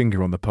keep your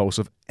finger on the pulse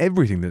of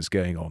everything that's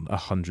going on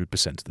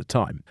 100% of the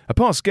time. A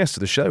past guest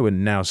of the show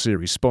and now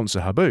series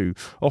sponsor Habu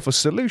offers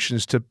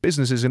solutions to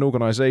businesses and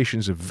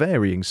organisations of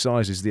varying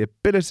sizes the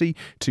ability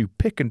to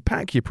pick and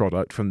pack your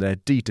product from their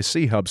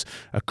D2C hubs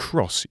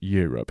across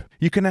Europe.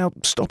 You can now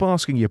stop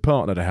asking your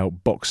partner to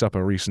help box up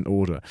a recent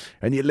order,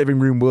 and your living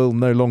room will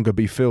no longer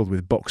be filled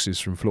with boxes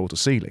from floor to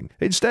ceiling.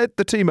 Instead,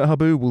 the team at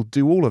Habu will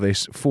do all of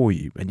this for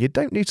you, and you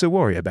don't need to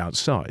worry about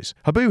size.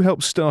 Habu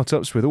helps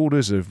startups with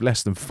orders of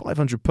less than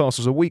 500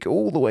 parcels a week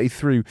all the way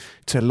through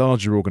to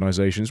larger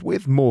organisations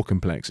with more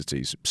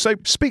complexities. So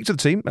speak to the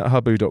team at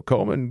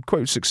habu.com and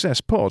quote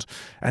SuccessPod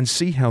and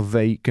see how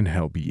they can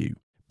help you.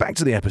 Back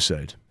to the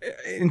episode.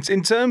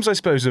 In terms, I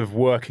suppose, of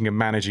working and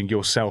managing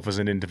yourself as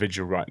an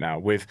individual right now,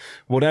 with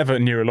whatever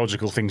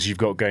neurological things you've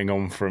got going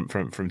on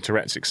from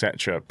Tourette's,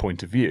 etc.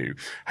 point of view,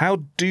 how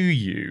do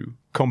you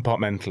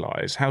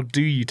compartmentalize? How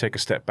do you take a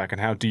step back,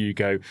 and how do you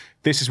go,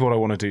 this is what I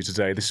want to do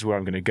today, this is where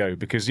I'm going to go?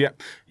 Because,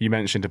 you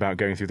mentioned about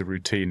going through the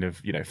routine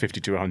of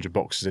 50 to 100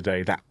 boxes a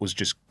day. That was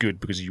just good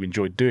because you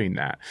enjoyed doing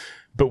that.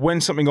 But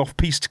when something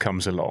off-piste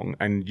comes along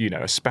and,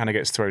 a spanner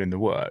gets thrown in the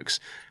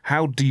works,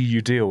 how do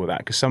you deal with that?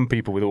 Because some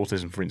people with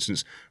autism, for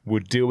instance,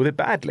 would deal with it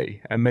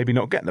badly and maybe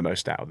not get the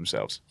most out of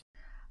themselves.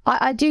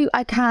 I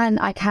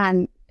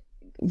can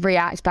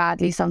react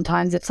badly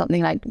sometimes if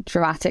something like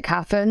dramatic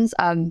happens.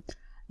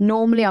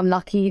 Normally I'm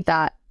lucky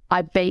that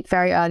I bake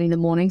very early in the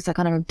morning, so I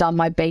kind of have done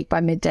my bake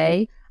by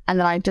midday, and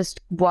then I just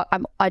work.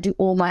 I do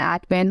all my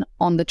admin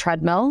on the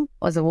treadmill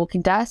as a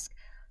walking desk.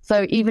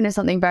 So even if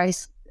something very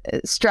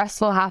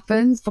stressful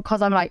happens,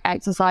 because I'm like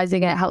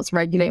exercising, it helps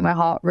regulate my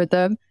heart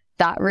rhythm.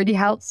 That really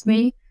helps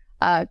me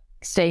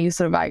stay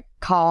sort of like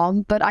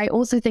calm. But I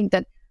also think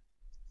that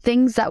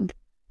things that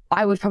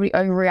I would probably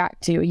overreact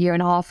to a year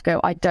and a half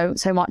ago, I don't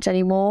so much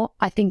anymore.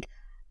 I think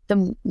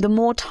the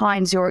more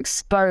times you're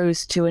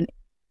exposed to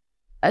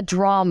a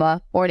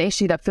drama or an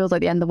issue that feels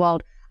like the end of the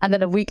world, and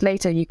then a week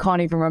later you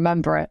can't even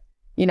remember it.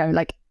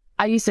 Like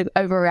I used to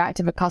overreact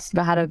if a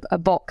customer had a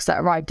box that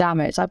arrived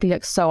damaged. I'd be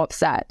like so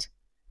upset.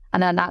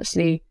 And then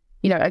actually,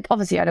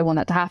 obviously I don't want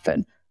that to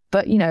happen,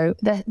 but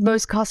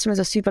most customers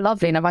are super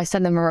lovely. And if I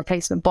send them a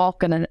replacement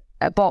box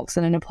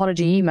and an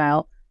apology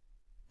email,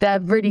 they're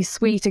really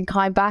sweet and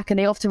kind back, and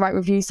they often write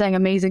reviews saying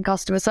amazing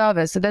customer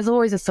service. So there's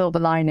always a silver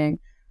lining.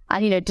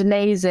 And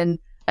delays in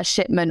a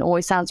shipment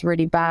always sounds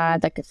really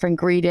bad, like for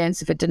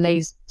ingredients, if it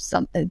delays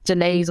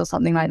or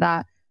something like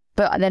that.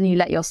 But then you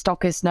let your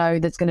stockist know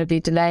there's going to be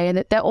a delay,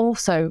 and they're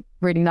also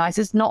really nice.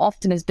 It's not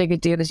often as big a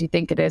deal as you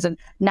think it is. And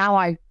now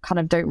I kind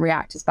of don't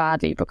react as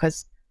badly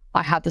because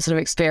I had the sort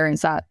of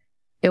experience that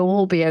it will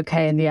all be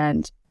okay in the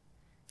end.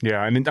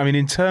 Yeah, and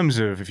in terms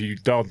of, if you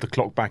dialed the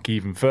clock back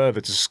even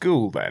further to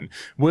school then,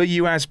 were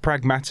you as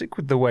pragmatic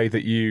with the way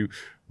that you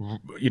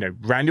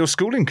ran your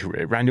schooling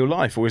career, ran your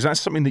life, or is that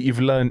something that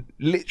you've learned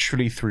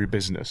literally through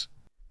business?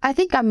 I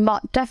think I'm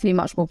definitely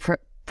much more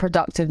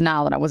productive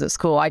now than I was at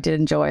school. I did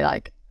enjoy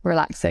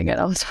relaxing, and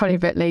I was probably a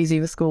bit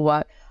lazy with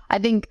schoolwork. I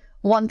think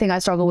one thing I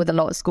struggle with a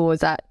lot at school is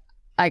that,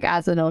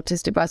 as an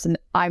autistic person,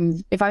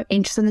 if I'm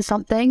interested in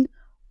something,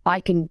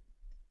 I can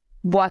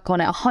work on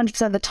it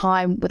 100% of the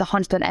time with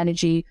 100%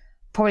 energy,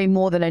 probably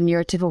more than a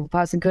neurotypical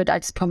person could. I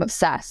just become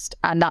obsessed,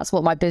 and that's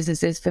what my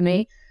business is for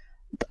me.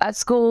 At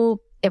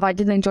school, if I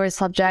didn't enjoy a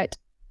subject,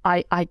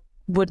 I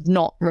would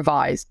not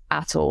revise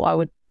at all. I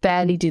would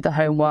barely do the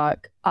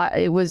homework.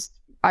 I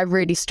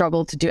really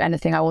struggled to do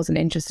anything I wasn't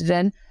interested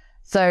in.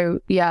 So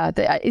yeah,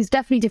 it's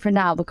definitely different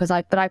now because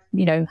I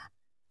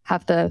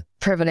have the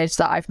privileged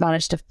that I've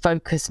managed to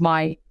focus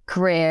my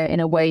career in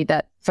a way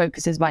that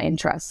focuses my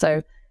interests.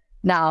 So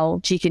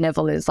now Cheeky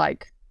Nibble is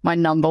like my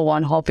number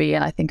one hobby,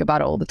 and I think about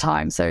it all the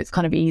time. So it's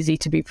kind of easy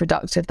to be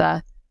productive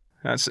there.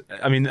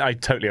 I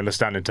totally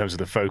understand in terms of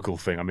the focal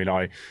thing. I mean,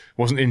 I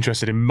wasn't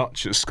interested in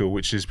much at school,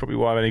 which is probably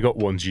why I only got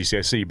one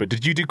GCSE. But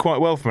did you do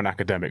quite well from an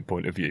academic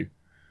point of view?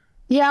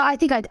 Yeah, I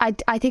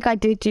think I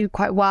did do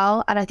quite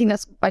well. And I think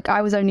that's like,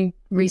 I was only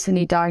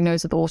recently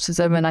diagnosed with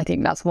autism. And I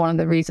think that's one of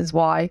the reasons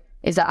why,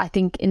 is that I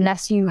think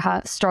unless you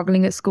are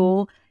struggling at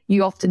school,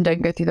 you often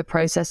don't go through the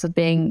process of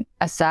being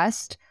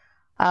assessed.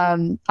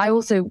 I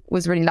also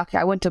was really lucky.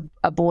 I went to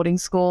a boarding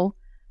school.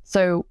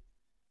 So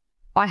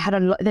I had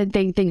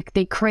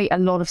they create a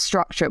lot of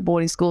structure at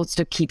boarding schools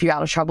to keep you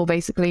out of trouble,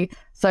 basically.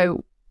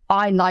 So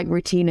I like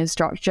routine and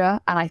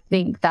structure. And I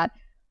think that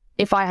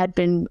if I had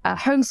been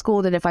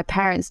homeschooled and if my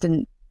parents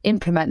didn't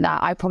implement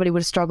that, I probably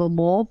would have struggled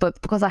more.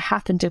 But because I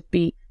happened to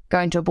be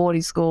going to a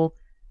boarding school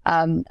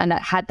and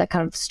that had that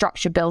kind of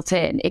structure built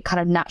in, it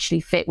kind of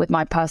naturally fit with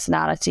my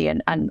personality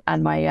and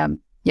my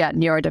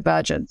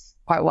neurodivergence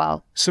quite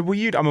well. So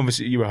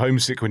obviously you were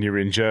homesick when you were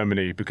in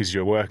Germany because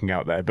you were working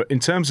out there, but in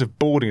terms of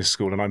boarding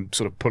school, and I'm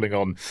sort of pulling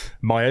on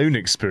my own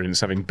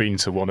experience having been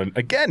to one, and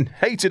again,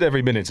 hated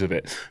every minute of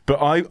it,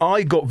 but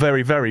I got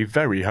very, very,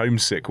 very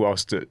homesick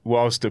whilst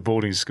at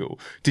boarding school.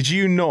 Did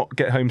you not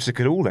get homesick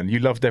at all then? You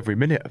loved every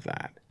minute of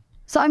that.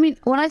 So, I mean,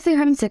 when I say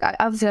homesick, I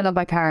love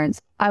my parents.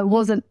 I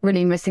wasn't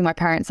really missing my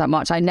parents that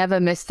much. I never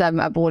missed them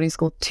at boarding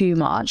school too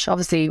much.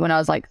 Obviously, when I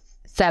was like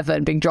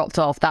 7 being dropped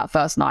off that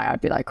first night,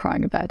 I'd be like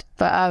crying in bed,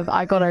 but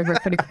I got over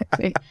it pretty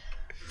quickly.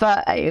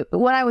 But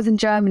when I was in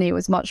Germany, it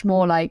was much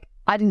more like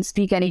I didn't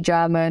speak any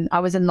German. I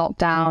was in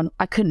lockdown.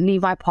 I couldn't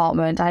leave my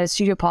apartment. I had a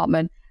studio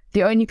apartment.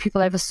 The only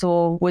people I ever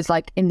saw was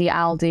like in the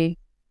Aldi,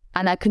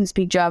 and I couldn't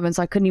speak German,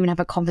 so I couldn't even have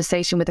a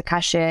conversation with the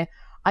cashier.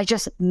 I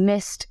just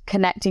missed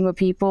connecting with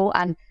people,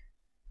 and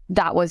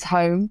that was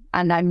home.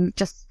 And I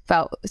just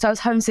felt, so I was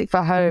homesick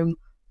for home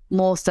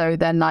more so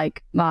than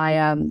like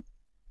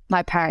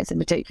my parents in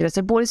particular.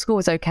 So boarding school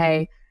was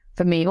okay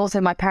for me.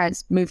 Also, my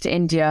parents moved to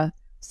India.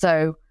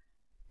 So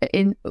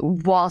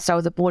whilst I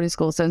was at boarding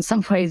school, so in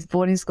some ways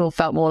boarding school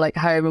felt more like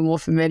home and more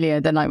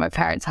familiar than like my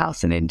parents'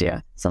 house in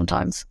India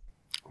sometimes.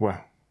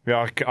 Wow.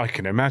 Yeah, I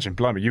can imagine.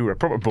 Blimey, you were a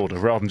proper boarder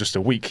rather than just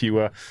a week. You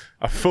were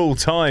a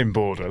full-time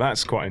boarder.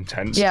 That's quite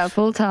intense. Yeah,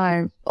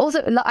 full-time.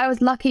 Also, I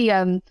was lucky.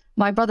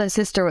 My brother and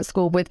sister were at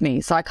school with me,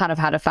 so I kind of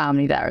had a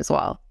family there as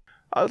well.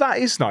 Oh, that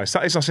is nice.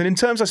 That is nice. And in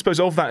terms, I suppose,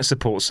 of that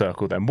support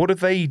circle then, what do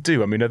they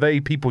do? I mean, are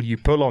they people you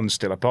pull on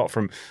still, apart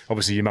from,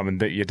 obviously, your mum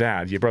and your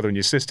dad, your brother and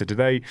your sister? Do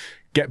they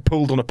get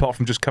pulled on apart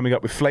from just coming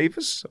up with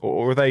flavours?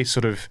 Or are they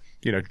sort of,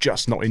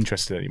 just not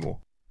interested anymore?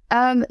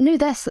 No,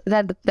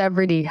 they're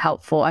really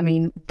helpful. I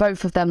mean,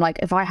 both of them, like,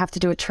 if I have to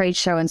do a trade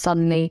show and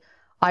suddenly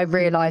I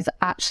realise,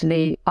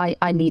 actually,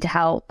 I need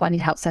help. I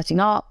need help setting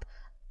up.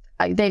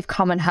 They've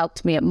come and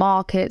helped me at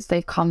markets.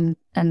 They've come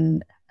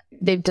and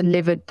they've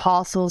delivered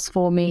parcels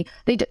for me.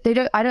 I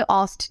don't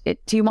ask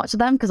it too much of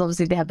them because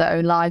obviously they have their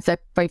own lives. They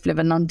both live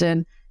in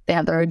London. They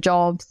have their own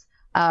jobs.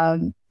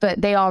 But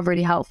they are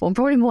really helpful, and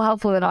probably more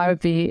helpful than I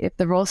would be if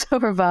the roles were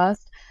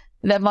reversed.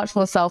 They're much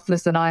more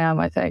selfless than I am,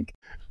 I think.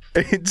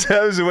 In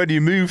terms of when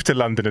you moved to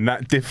London and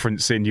that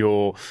difference in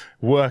your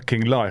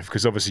working life,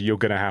 because obviously you're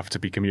going to have to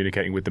be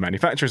communicating with the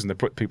manufacturers and the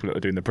people that are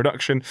doing the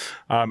production,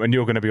 and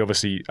you're going to be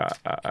obviously,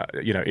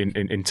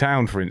 in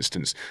town, for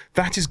instance,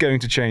 that is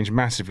going to change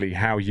massively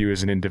how you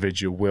as an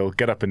individual will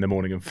get up in the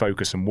morning and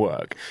focus and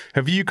work.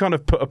 Have you kind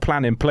of put a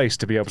plan in place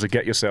to be able to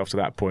get yourself to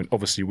that point?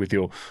 Obviously, with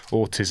your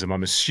autism,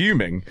 I'm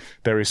assuming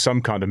there is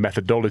some kind of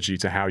methodology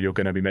to how you're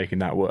going to be making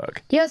that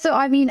work. Yeah, so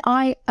I mean,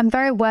 I'm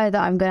very aware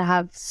that I'm going to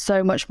have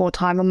so much more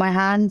time on my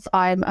hands.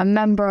 I'm a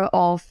member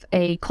of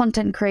a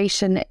content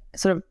creation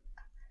sort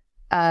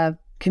of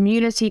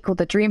community called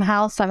the Dream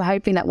House. I'm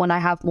hoping that when I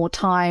have more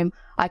time,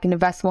 I can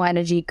invest more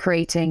energy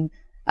creating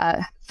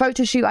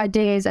photo shoot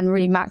ideas and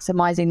really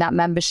maximizing that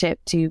membership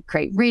to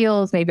create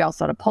reels. Maybe I'll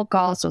start a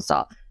podcast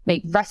or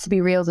make recipe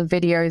reels and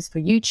videos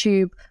for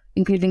YouTube,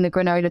 including the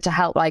granola, to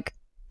help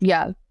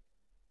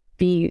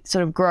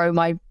grow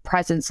my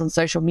presence on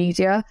social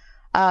media.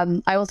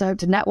 I also hope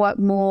to network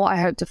more. I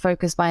hope to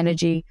focus my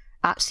energy.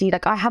 Actually,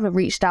 I haven't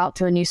reached out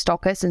to a new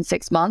stockist in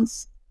 6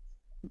 months,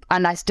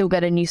 and I still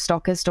get a new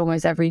stockist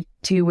almost every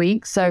 2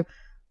 weeks. So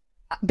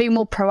being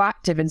more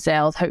proactive in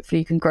sales, hopefully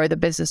you can grow the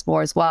business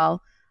more as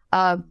well.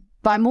 But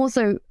I'm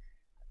also,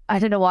 I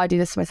don't know why I do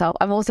this to myself,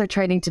 I'm also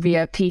training to be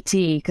a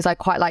PT because I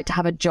quite like to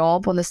have a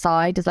job on the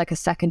side as like a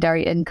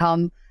secondary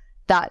income.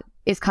 That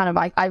is kind of,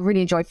 I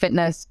really enjoy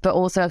fitness, but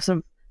also sort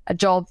of a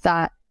job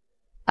that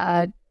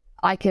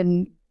I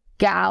can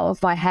get out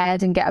of my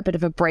head and get a bit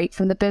of a break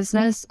from the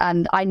business.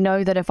 And I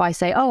know that if I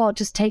say, I'll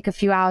just take a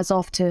few hours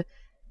off to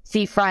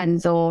see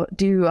friends or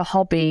do a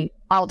hobby,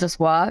 I'll just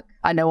work.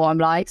 I know what I'm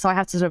like. So I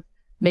have to sort of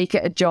make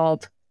it a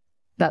job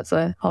that's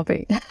a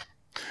hobby.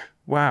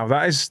 Wow,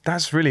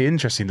 that's really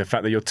interesting, the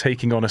fact that you're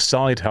taking on a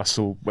side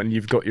hustle when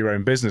you've got your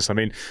own business. I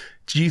mean,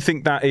 do you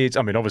think that is,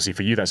 I mean, obviously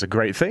for you that's a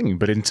great thing,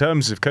 but in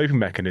terms of coping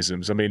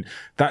mechanisms, I mean,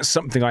 that's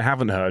something I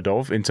haven't heard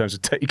of in terms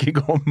of taking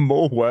on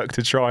more work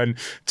to try and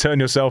turn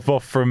yourself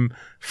off from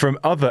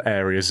other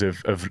areas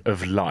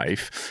of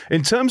life.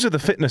 In terms of the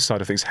fitness side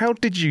of things, how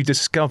did you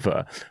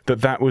discover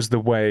that was the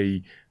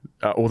way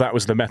or that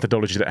was the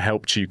methodology that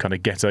helped you kind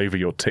of get over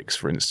your tics,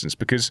 for instance?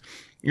 Because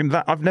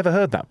I've never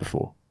heard that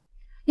before.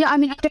 Yeah, I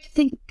mean, I don't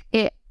think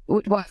it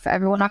would work for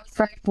everyone. I was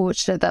very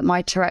fortunate that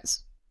my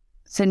Tourette's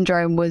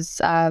syndrome was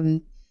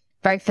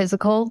very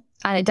physical,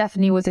 and it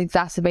definitely was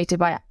exacerbated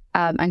by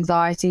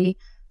anxiety.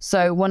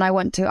 So when I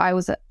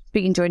was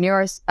speaking to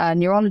a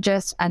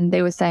neurologist, and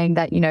they were saying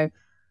that,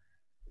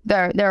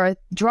 there are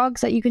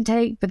drugs that you can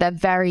take, but they're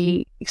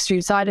very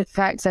extreme side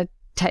effects. They're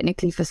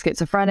technically for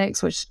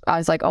schizophrenics, which I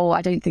was like, oh,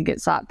 I don't think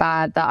it's that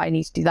bad that I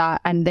need to do that.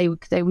 And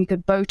we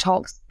could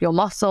Botox your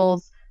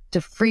muscles to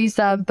freeze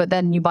them, but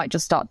then you might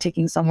just start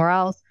ticking somewhere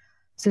else.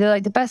 So they're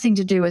like, the best thing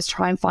to do is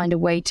try and find a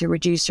way to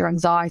reduce your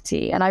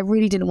anxiety. And I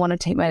really didn't want to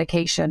take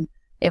medication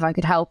if I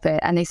could help it.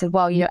 And they said,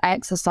 well,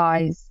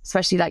 exercise,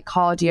 especially like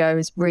cardio,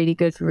 is really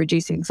good for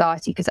reducing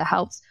anxiety because it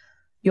helps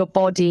your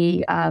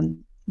body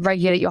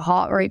regulate your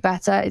heart rate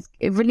better.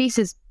 It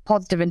releases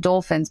positive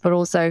endorphins, but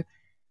also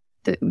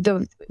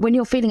when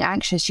you're feeling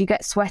anxious, you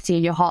get sweaty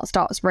and your heart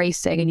starts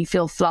racing and you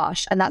feel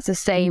flushed. And that's the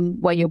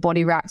same way your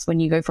body reacts when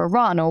you go for a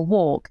run or a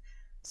walk.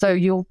 So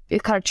it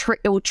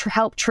will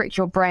help trick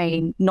your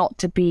brain not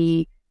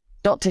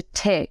to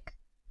tick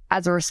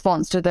as a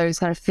response to those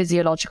kind of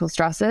physiological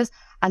stresses.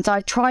 And so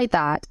I tried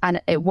that and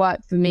it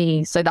worked for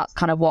me. So that's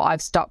kind of what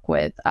I've stuck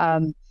with.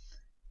 And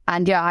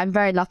yeah, I'm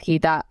very lucky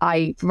that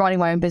running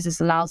my own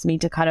business allows me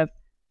to kind of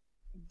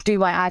do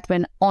my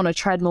admin on a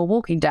treadmill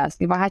walking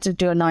desk. If I had to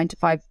do a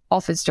 9-to-5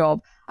 office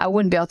job, I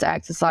wouldn't be able to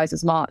exercise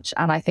as much.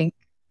 And I think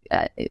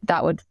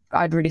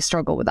I'd really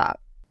struggle with that.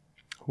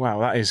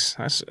 Wow, it's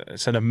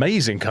an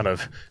amazing kind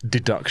of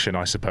deduction,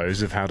 I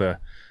suppose, of how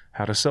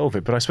to solve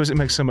it. But I suppose it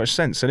makes so much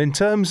sense. And in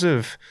terms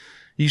of,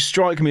 you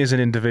strike me as an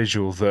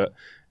individual that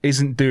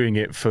isn't doing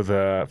it for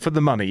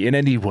the money in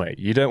any way.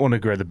 You don't want to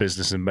grow the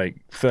business and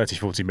make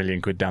 30-40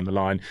 million quid down the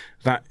line.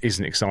 That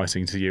isn't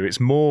exciting to you. It's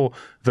more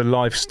the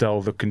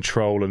lifestyle, the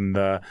control, and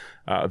the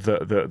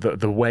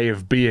way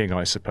of being,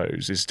 I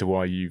suppose, as to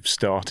why you've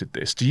started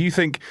this. Do you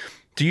think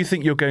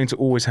you're going to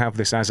always have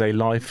this as a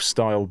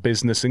lifestyle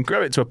business and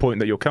grow it to a point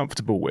that you're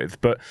comfortable with,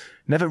 but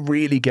never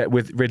really get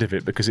rid of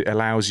it because it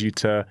allows you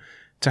to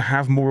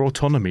have more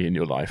autonomy in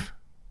your life?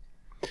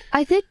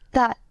 I think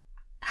that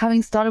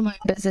having started my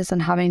business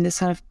and having this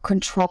kind of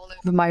control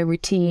over my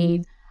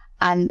routine,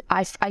 and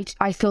I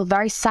feel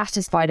very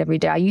satisfied every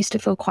day. I used to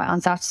feel quite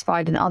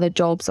unsatisfied in other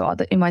jobs or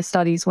in my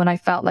studies when I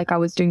felt like I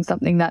was doing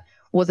something that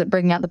wasn't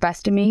bringing out the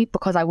best in me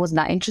because I wasn't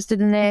that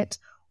interested in it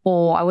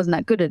or I wasn't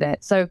that good at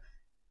it. So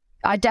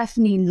I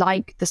definitely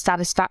like the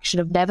satisfaction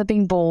of never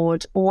being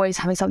bored, always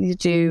having something to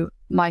do.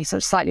 My sort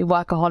of slightly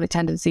workaholic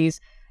tendencies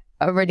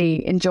are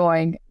really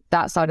enjoying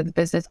that side of the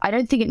business. I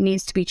don't think it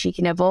needs to be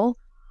Cheeky Nibble.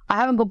 I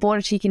haven't got bored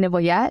of Cheeky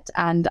Nibble yet,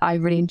 and I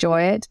really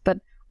enjoy it, but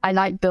I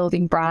like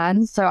building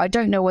brands. So I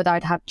don't know whether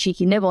I'd have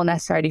Cheeky Nibble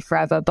necessarily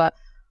forever, but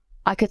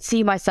I could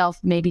see myself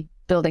maybe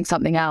building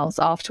something else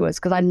afterwards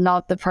because I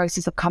love the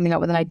process of coming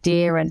up with an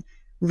idea and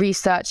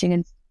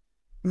researching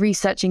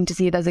to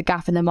see if there's a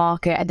gap in the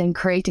market and then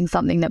creating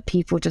something that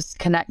people just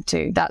connect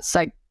to. That's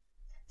like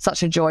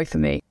such a joy for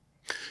me.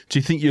 Do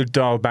you think you'd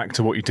dial back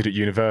to what you did at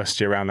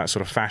university around that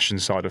sort of fashion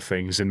side of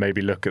things and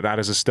maybe look at that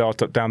as a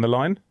startup down the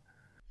line?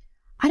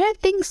 I don't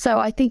think so.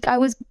 I think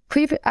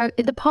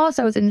in the past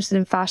I was interested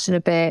in fashion a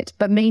bit,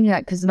 but mainly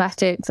like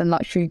cosmetics and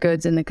luxury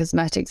goods in the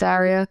cosmetics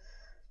area.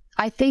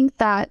 I think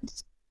that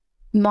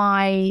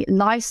my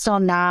lifestyle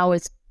now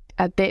is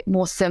a bit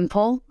more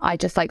simple. I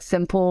just like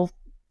simple.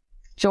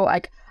 Sure,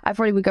 like I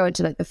probably would go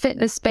into like the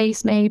fitness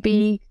space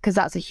maybe because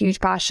that's a huge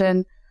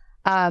passion.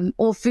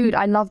 Or food.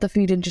 I love the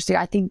food industry.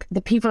 I think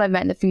the people I've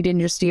met in the food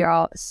industry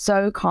are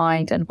so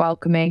kind and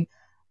welcoming,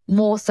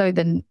 more so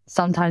than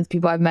sometimes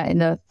people I've met in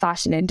the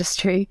fashion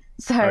industry.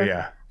 So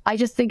I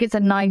just think it's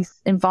a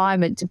nice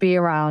environment to be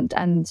around,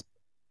 and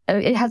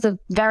it has a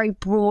very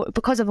broad,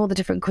 because of all the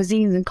different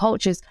cuisines and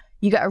cultures,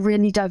 you get a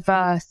really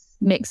diverse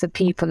mix of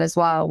people as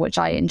well, which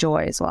I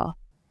enjoy as well.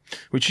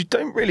 Which you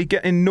don't really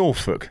get in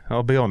Norfolk,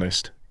 I'll be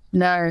honest.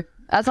 No.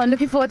 As I'm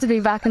looking forward to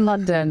being back in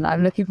London.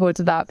 I'm looking forward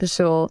to that for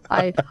sure.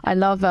 I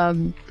love,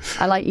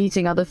 I like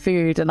eating other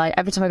food. And like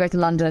every time I go to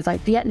London, it's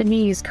like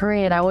Vietnamese,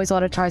 Korean. I always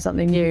want to try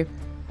something new.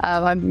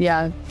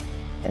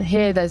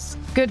 Here there's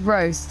good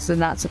roasts and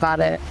that's about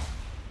it.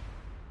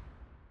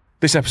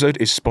 This episode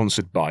is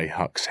sponsored by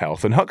Hux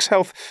Health, and Hux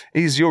Health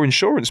is your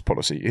insurance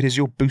policy. It is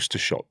your booster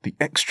shot, the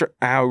extra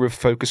hour of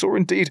focus, or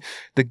indeed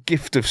the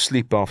gift of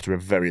sleep after a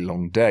very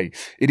long day.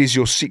 It is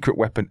your secret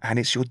weapon, and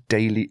it's your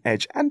daily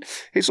edge. And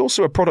it's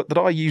also a product that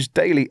I use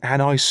daily,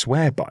 and I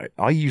swear by it.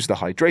 I use the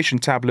hydration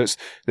tablets,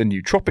 the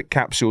nootropic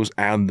capsules,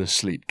 and the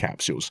sleep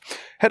capsules.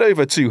 Head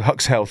over to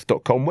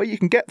huxhealth.com where you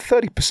can get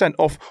 30%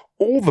 off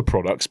all the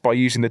products by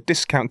using the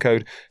discount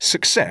code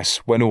SUCCESS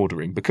when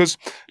ordering, because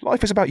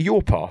life is about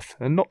your path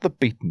and not the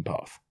beaten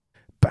path.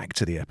 Back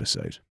to the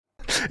episode.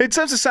 In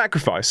terms of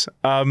sacrifice,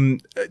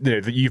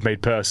 that you've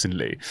made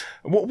personally,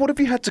 what have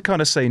you had to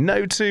kind of say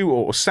no to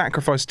or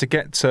sacrifice to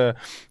get to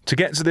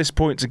this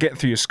point, to get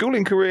through your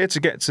schooling career, to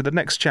get to the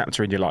next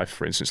chapter in your life,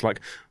 for instance? Like,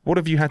 what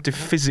have you had to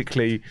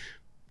physically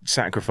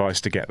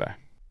sacrifice to get there?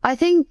 I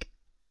think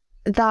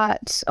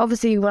that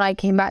obviously when I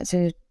came back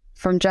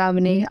from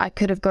Germany, I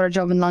could have got a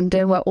job in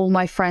London where all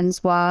my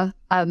friends were.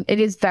 It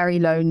is very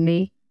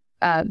lonely,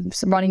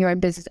 so running your own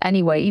business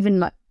anyway, even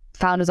like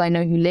founders I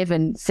know who live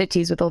in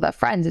cities with all their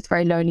friends, it's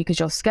very lonely because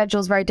your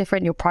schedule's very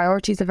different, your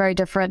priorities are very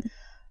different,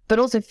 but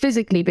also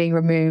physically being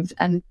removed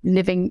and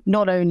living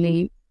not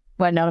only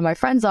where none of my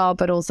friends are,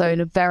 but also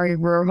in a very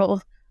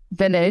rural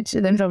village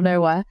in the middle of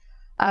nowhere.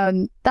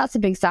 That's a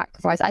big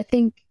sacrifice. I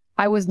think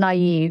I was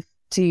naive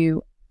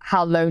to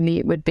how lonely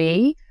it would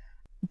be,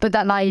 but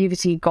that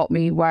naivety got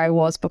me where I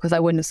was because I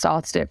wouldn't have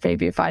started it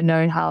maybe if I'd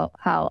known how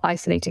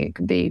isolating it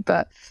could be.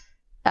 But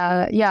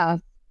yeah,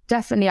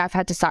 definitely I've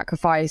had to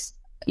sacrifice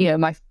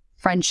my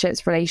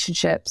friendships,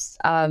 relationships,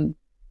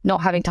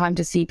 not having time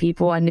to see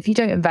people. And if you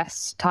don't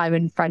invest time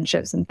in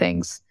friendships and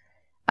things,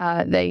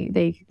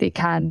 they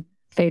can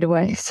fade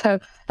away. So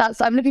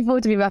I'm looking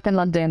forward to being back in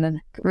London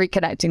and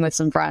reconnecting with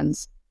some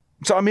friends.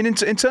 So, I mean, in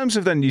terms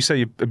of then, you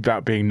say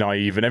about being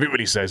naive, and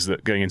everybody says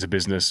that going into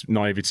business,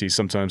 naivety is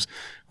sometimes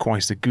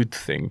quite a good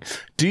thing.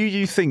 Do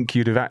you think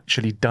you'd have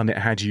actually done it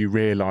had you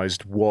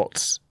realised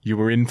what you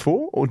were in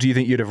for? Or do you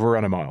think you'd have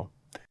run a mile?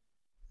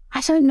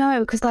 I don't know,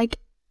 because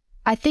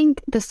I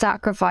think the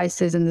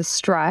sacrifices and the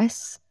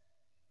stress,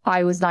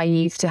 I was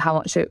naive to how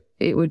much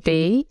it would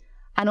be.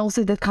 And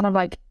also the kind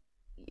of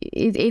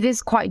it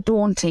is quite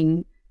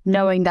daunting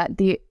knowing that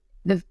the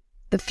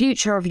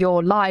future of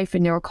your life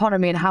and your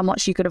economy and how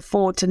much you could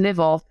afford to live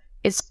off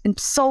is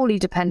solely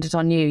dependent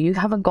on you. You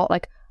haven't got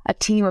a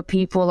team of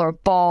people or a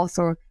boss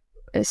or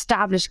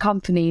established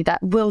company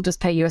that will just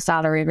pay you a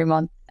salary every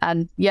month.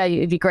 And yeah,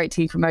 it'd be great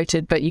to be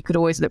promoted, but you could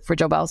always look for a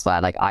job elsewhere.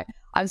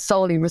 I'm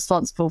solely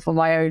responsible for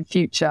my own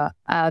future.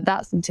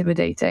 That's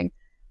intimidating.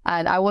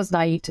 And I was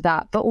naive to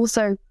that. But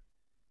also,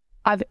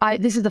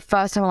 this is the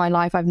first time in my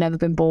life I've never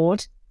been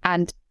bored.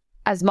 And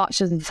as much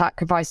as the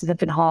sacrifices have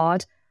been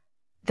hard,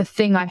 the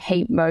thing I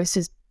hate most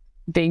is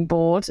being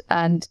bored.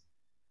 And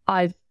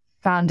I've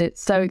found it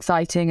so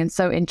exciting and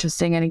so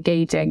interesting and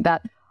engaging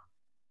that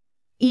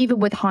even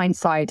with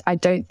hindsight, I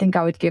don't think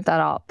I would give that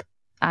up.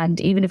 And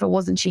even if it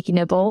wasn't Cheeky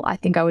Nibble, I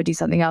think I would do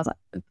something else.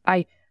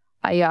 I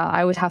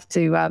would have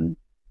to...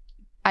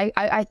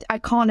 I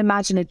can't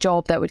imagine a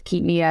job that would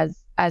keep me as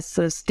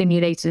sort of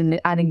stimulated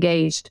and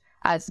engaged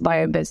as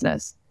my own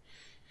business.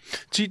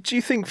 Do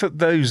you think for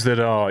those that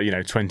are,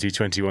 20,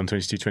 21,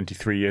 22,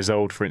 23 years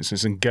old, for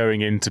instance, and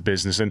going into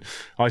business, and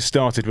I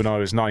started when I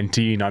was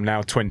 19, I'm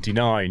now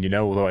 29,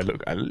 although I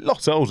look a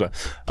lot older.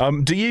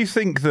 Do you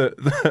think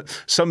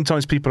that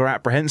sometimes people are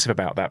apprehensive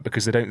about that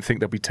because they don't think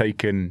they'll be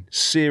taken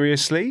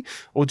seriously?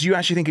 Or do you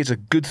actually think it's a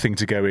good thing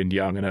to go in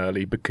young and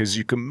early because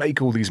you can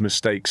make all these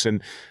mistakes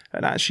and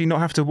actually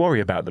not have to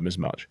worry about them as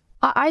much?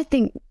 I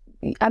think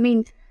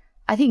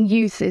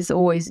youth is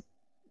always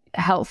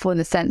helpful in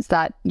the sense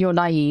that you're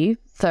naive,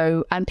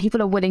 and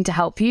people are willing to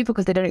help you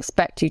because they don't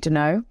expect you to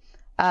know,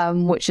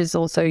 which is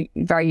also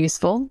very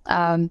useful.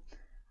 And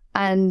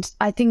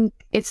I think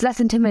it's less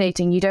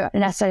intimidating. You don't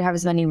necessarily have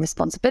as many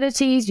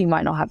responsibilities. You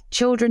might not have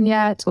children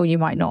yet, or you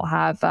might not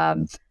have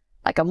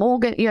a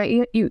mortgage.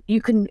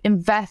 You can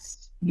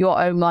invest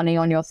your own money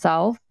on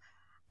yourself.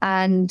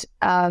 And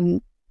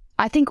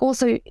I think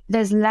also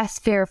there's less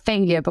fear of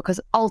failure because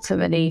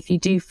ultimately, if you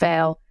do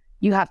fail,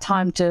 you have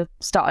time to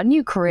start a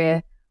new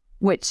career,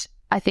 which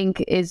I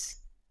think is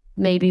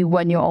maybe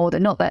when you're older,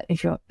 not that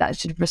that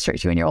should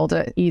restrict you when you're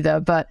older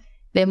either, but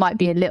there might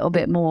be a little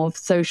bit more of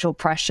social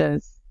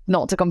pressures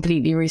not to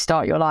completely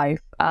restart your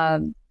life.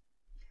 So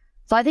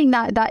I think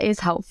that is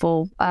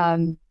helpful.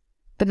 But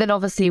then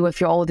obviously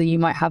if you're older, you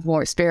might have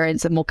more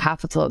experience and more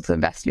capital to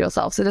invest in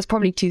yourself. So there's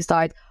probably two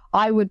sides.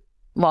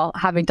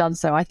 Having done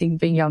so, I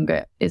think being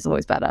younger is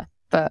always better,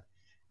 but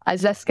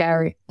it's less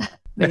scary.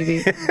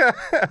 Maybe.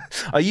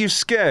 Are you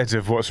scared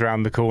of what's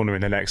around the corner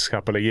in the next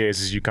couple of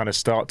years as you kind of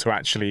start to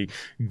actually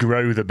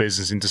grow the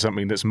business into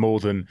something that's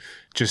more than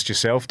just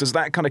yourself? Does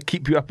that kind of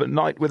keep you up at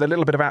night with a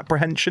little bit of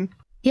apprehension?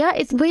 Yeah,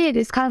 it's weird.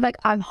 It's kind of like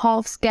I'm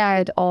half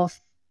scared of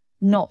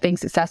not being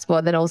successful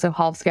and then also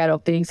half scared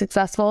of being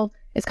successful.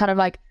 It's kind of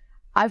like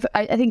I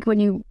think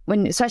when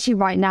especially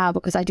right now,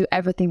 because I do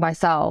everything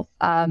myself,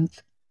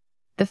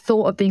 the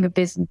thought of being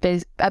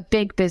a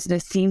big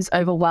business seems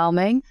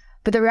overwhelming.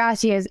 But the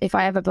reality is, if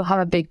I ever have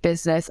a big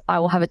business, I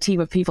will have a team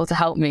of people to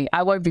help me.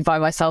 I won't be by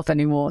myself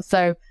anymore.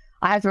 So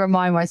I have to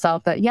remind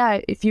myself that,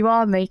 if you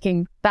are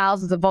making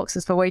thousands of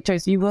boxes for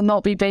Waitrose, you will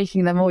not be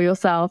baking them all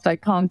yourself.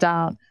 Calm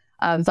down.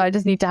 So I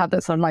just need to have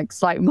that sort of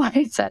slight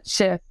mindset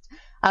shift.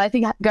 And I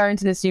think going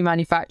to this new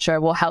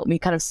manufacturer will help me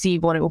kind of see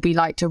what it will be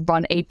like to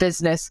run a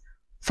business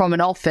from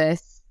an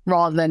office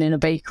rather than in a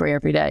bakery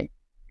every day.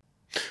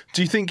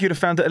 Do you think you'd have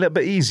found it a little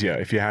bit easier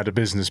if you had a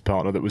business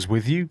partner that was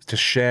with you to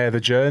share the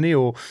journey,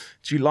 or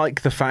do you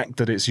like the fact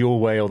that it's your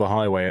way or the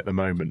highway at the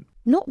moment?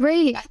 Not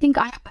really. I think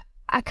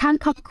I can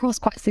come across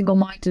quite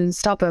single-minded and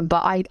stubborn,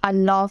 but I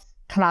love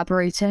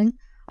collaborating.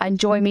 I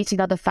enjoy meeting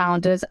other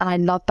founders, and I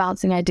love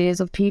bouncing ideas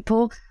of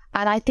people.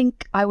 And I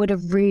think I would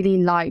have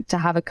really liked to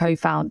have a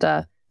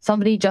co-founder,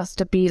 somebody just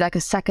to be like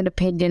a second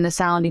opinion, a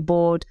sounding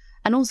board,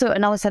 and also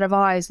another set of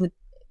eyes with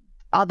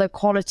other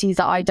qualities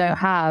that I don't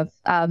have,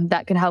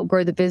 that can help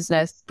grow the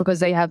business, because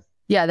they're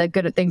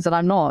good at things that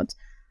I'm not.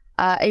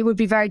 It would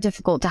be very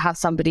difficult to have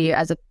somebody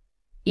as a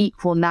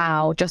equal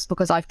now, just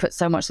because I've put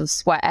so much of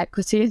sweat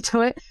equity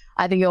into it.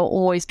 I think it'll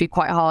always be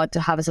quite hard to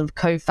have a sort of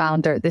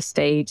co-founder at this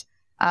stage.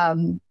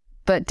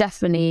 But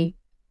definitely,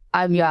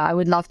 I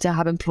would love to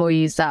have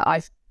employees that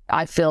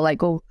I feel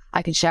like,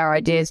 I can share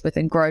ideas with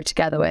and grow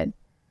together with.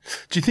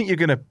 Do you think you're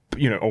going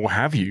to, or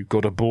have you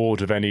got a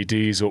board of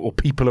NEDs or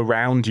people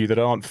around you that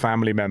aren't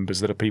family members,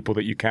 that are people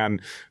that you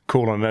can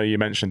call on? I know you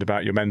mentioned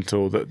about your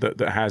mentor that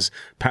has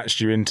patched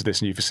you into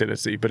this new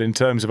facility, but in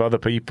terms of other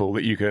people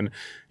that you can,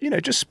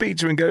 just speak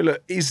to and go,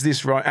 look, is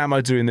this right? Am I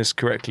doing this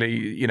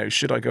correctly?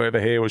 Should I go over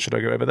here or should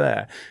I go over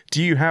there?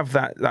 Do you have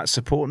that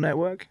support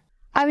network?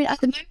 I mean, at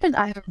the moment,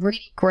 I have a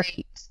really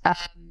great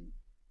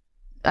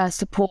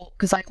support,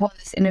 because I won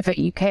this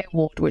Innovate UK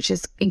award, which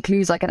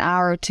includes like an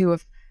hour or two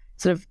of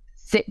sort of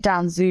sit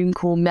down Zoom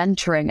call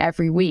mentoring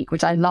every week,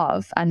 which I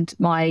love. And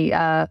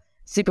my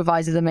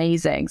supervisor is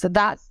amazing. So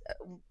that's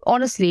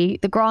honestly,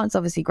 the grant's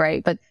obviously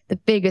great, but the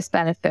biggest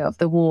benefit of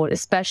the award,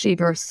 especially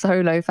if you're a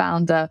solo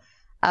founder,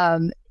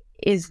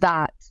 is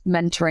that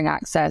mentoring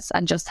access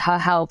and just her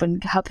help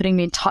and her putting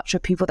me in touch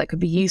with people that could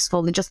be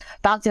useful and just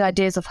bouncing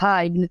ideas of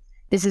her. Even if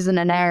this isn't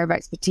an area of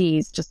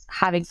expertise, just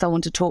having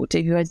someone to talk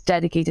to who has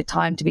dedicated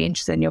time to be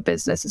interested in your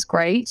business is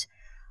great.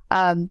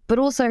 But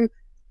also,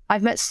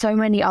 I've met so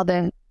many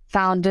other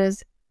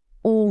founders,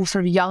 all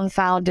sort of young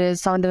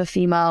founders, some of them are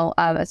female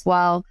as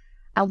well.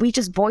 And we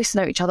just voice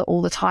note each other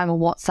all the time on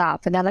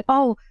WhatsApp. And they're like,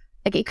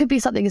 it could be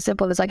something as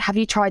simple as like, have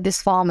you tried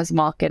this farmer's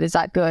market? Is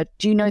that good?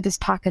 Do you know this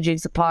packaging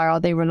supplier? Are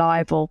they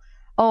reliable?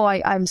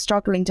 I'm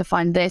struggling to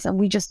find this. And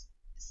we just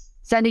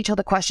send each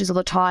other questions all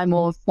the time.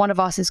 Or if one of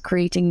us is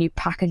creating new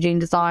packaging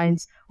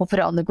designs, we'll put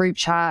it on the group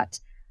chat.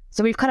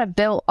 So we've kind of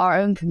built our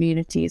own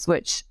communities,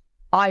 which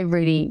I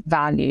really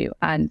value.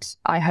 And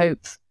I hope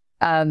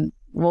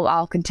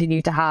I'll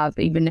continue to have,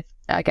 even if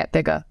I get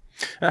bigger.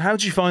 How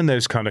do you find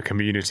those kind of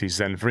communities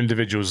then for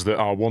individuals that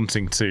are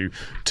wanting to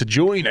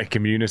join a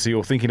community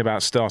or thinking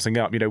about starting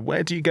up?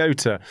 Where do you go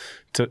to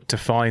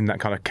find that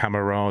kind of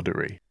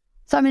camaraderie?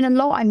 So, I mean, a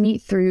lot I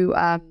meet through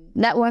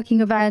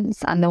networking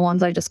events, and the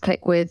ones I just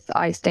click with,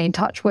 I stay in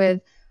touch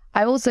with.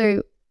 I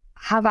also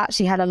have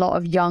actually had a lot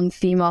of young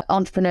female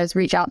entrepreneurs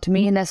reach out to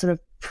me, and they're sort of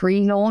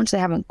pre-launch. They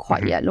haven't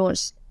quite yet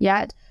launched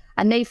yet.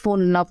 And they've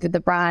fallen in love with the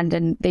brand,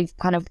 and they've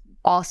kind of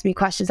asked me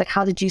questions like,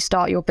 how did you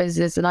start your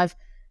business? And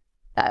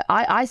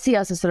I see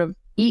us as sort of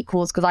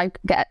equals, because I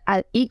get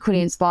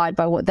equally inspired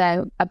by what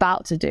they're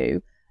about to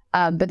do.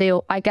 But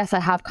I guess I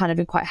have kind of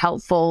been quite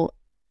helpful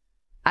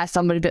as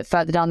somebody a bit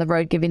further down the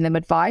road, giving them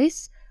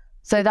advice.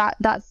 So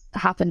that's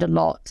happened a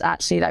lot,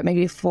 actually, like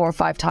maybe 4 or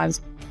 5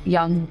 times.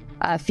 Young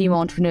female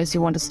entrepreneurs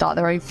who want to start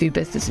their own food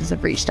businesses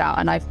have reached out,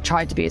 and I've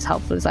tried to be as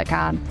helpful as I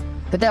can.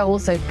 But they're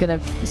also going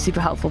to be super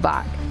helpful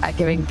back at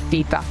giving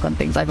feedback on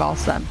things I've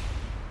asked them.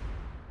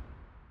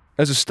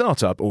 As a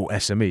startup or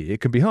SME,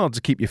 it can be hard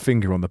to keep your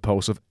finger on the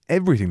pulse of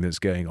everything that's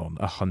going on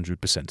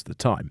 100% of the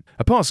time.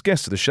 A past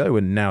guest of the show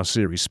and now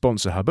series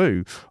sponsor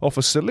Habu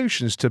offers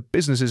solutions to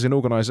businesses and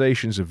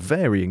organisations of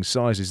varying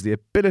sizes the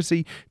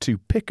ability to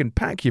pick and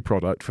pack your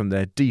product from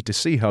their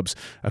D2C hubs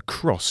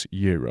across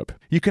Europe.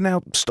 You can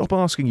now stop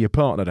asking your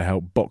partner to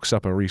help box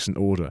up a recent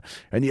order,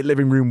 and your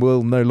living room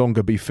will no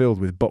longer be filled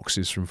with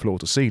boxes from floor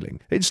to ceiling.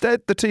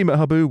 Instead, the team at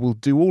Habu will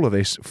do all of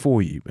this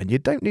for you, and you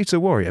don't need to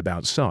worry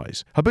about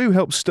size. Habu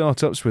helps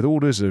startups with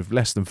orders of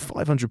less than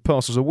 500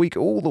 parcels a week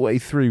all the way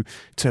through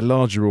to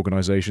larger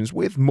organisations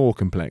with more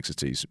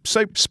complexities.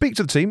 So speak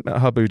to the team at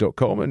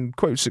habu.com and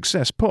quote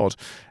SuccessPod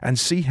and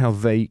see how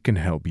they can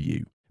help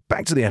you.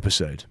 Back to the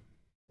episode.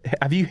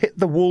 Have you hit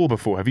the wall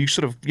before? Have you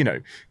sort of,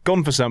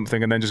 gone for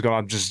something and then just gone,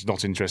 I'm just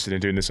not interested in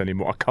doing this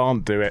anymore. I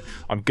can't do it.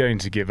 I'm going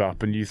to give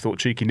up. And you thought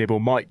Cheeky Nibble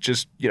might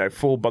just,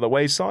 fall by the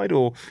wayside?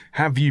 Or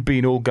have you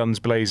been all guns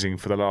blazing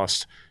for the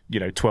last,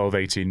 12,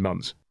 18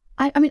 months?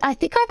 I mean, I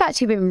think I've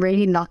actually been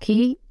really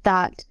lucky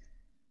that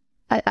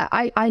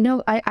I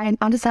know I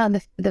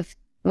understand the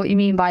what you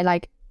mean by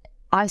like,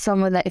 I'm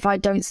someone that if I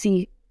don't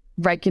see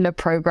regular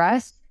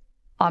progress,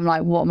 I'm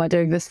like, what am I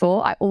doing this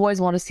for? I always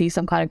want to see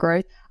some kind of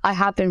growth. I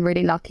have been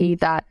really lucky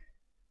that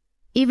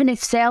even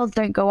if sales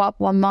don't go up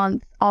 1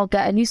 month, I'll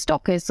get a new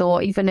stockist,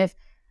 or even if,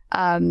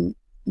 I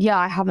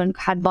haven't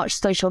had much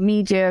social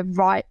media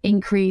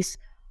increase,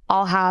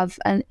 I'll have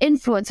an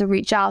influencer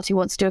reach out who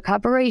wants to do a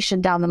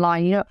collaboration down the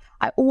line.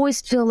 I always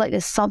feel like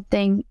there's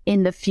something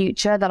in the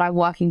future that I'm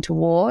working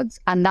towards.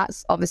 And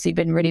that's obviously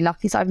been really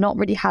lucky. So I've not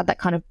really had that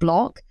kind of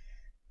block.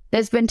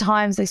 there's been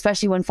times,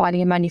 especially when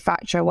finding a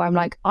manufacturer, where I'm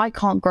like, I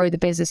can't grow the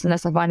business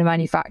unless I find a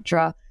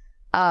manufacturer.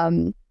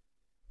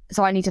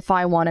 So I need to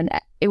find one. And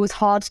it was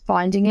hard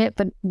finding it.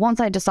 But once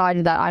I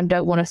decided that I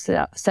don't want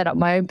to set up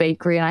my own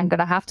bakery and I'm going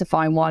to have to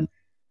find one,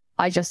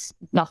 I just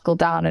knuckled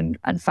down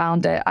and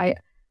found it. I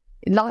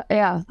don't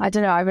know.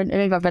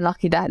 Maybe I've been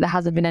lucky that there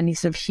hasn't been any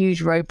sort of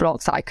huge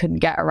roadblocks that I couldn't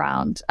get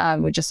around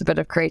with just a bit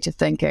of creative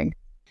thinking.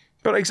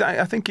 But exactly,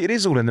 I think it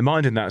is all in the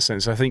mind in that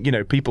sense. I think,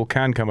 people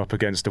can come up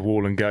against a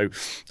wall and go,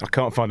 I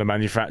can't find a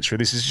manufacturer.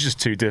 This is just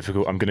too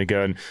difficult. I'm going to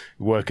go and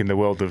work in the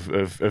world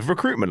of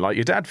recruitment, like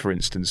your dad, for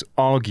instance.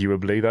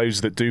 Arguably,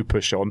 those that do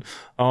push on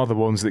are the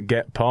ones that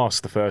get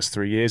past the first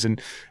 3 years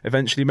and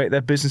eventually make their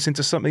business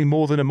into something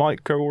more than a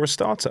micro or a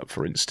startup,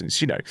 for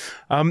instance,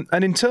 And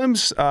in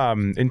terms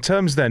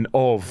then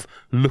of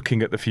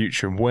looking at the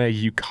future and where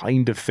you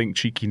kind of think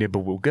Cheeky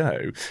Nibble will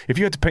go, if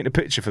you had to paint a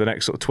picture for the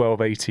next sort of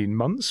 12, 18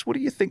 months, what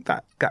do you think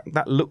that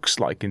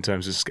looks like in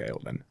terms of scale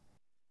then?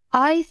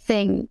 I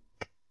think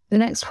the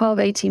next 12,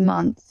 18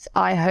 months,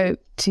 I hope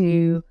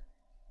to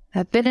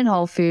have been in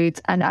Whole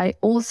Foods, and I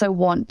also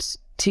want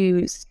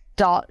to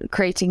start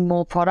creating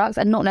more products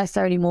and not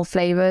necessarily more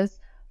flavors,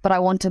 but I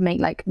want to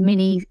make like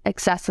mini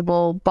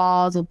accessible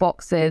bars or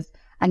boxes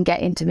and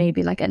get into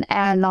maybe like an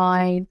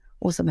airline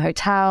or some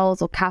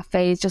hotels or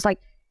cafes, just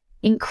like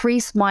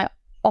increase my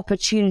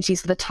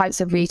opportunities for the types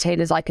of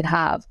retailers I could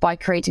have by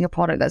creating a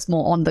product that's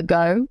more on the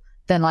go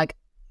than like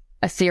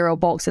a cereal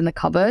box in the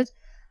cupboard.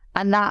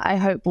 And that I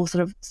hope will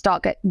sort of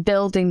start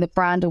building the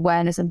brand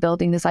awareness and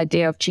building this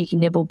idea of Cheeky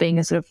Nibble being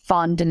a sort of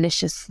fun,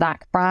 delicious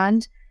snack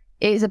brand.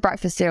 It is a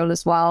breakfast cereal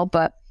as well,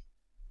 but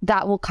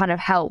that will kind of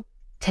help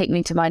take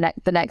me to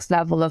the next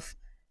level of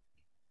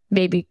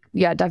maybe,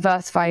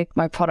 diversify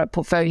my product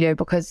portfolio,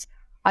 because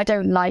I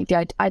don't like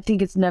I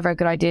think it's never a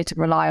good idea to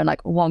rely on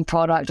like one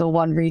product or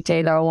one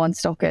retailer or one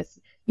stockist.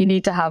 You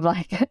need to have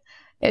like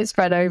it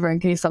spread over in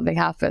case something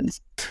happens.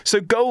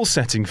 So goal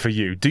setting for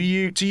you, do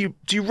you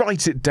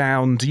write it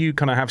down? Do you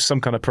kind of have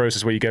some kind of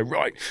process where you go,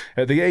 right,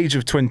 at the age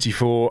of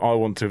 24, I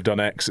want to have done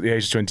X, at the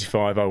age of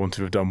 25, I want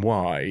to have done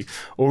Y?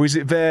 Or is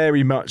it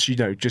very much,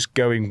 just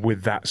going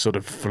with that sort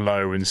of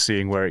flow and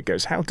seeing where it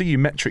goes? How do you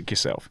metric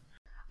yourself?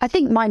 I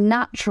think my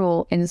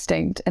natural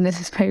instinct, and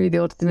this is maybe the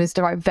autism, is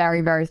to write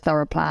very, very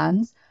thorough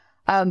plans.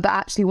 But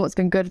actually what's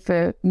been good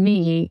for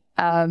me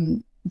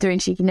doing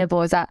Cheeky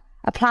Nibble is that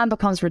a plan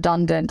becomes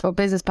redundant, or a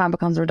business plan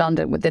becomes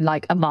redundant within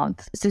like a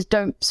month. So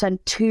don't spend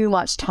too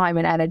much time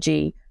and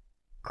energy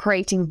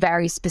creating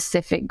very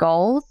specific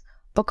goals,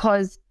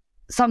 because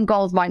some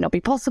goals might not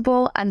be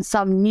possible and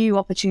some new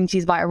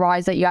opportunities might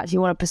arise that you actually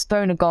want to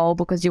postpone a goal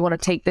because you want to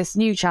take this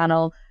new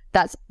channel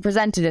that's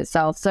presented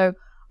itself. So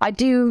I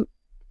do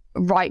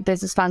write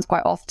business plans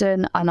quite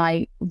often, and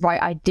I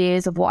write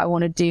ideas of what I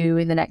want to do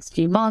in the next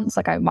few months.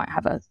 Like I might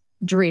have a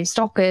dream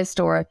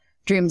stockist or a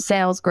dream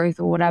sales growth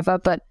or whatever.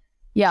 But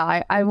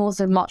yeah, I'm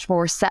also much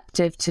more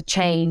receptive to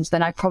change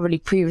than I probably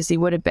previously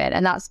would have been.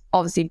 And that's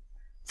obviously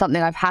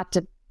something I've had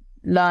to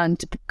learn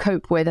to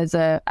cope with as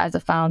a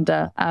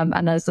founder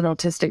and as an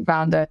autistic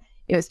founder.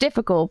 It was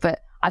difficult, but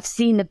I've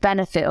seen the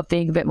benefit of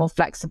being a bit more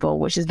flexible,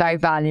 which is very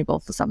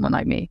valuable for someone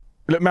like me.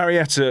 Look,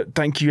 Marietta,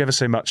 thank you ever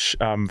so much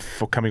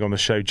for coming on the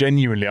show.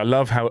 Genuinely, I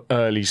love how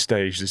early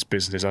stage this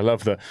business is. I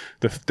love the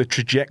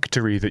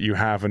trajectory that you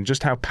have and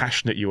just how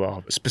passionate you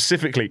are,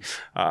 specifically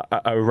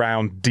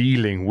around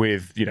dealing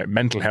with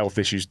mental health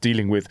issues,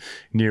 dealing with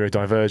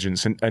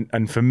neurodivergence.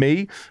 And for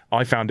me,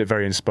 I found it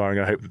very inspiring.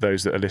 I hope that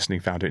those that are listening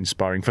found it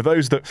inspiring. For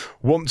those that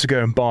want to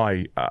go and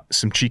buy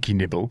some Cheeky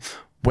Nibble,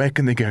 where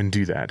can they go and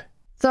do that?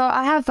 So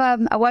I have a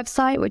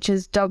website, which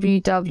is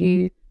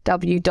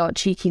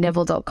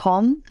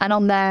www.cheekynibble.com, and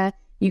on there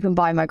you can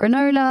buy my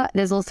granola.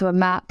 There's also a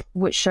map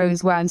which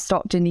shows where I'm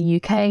stocked in the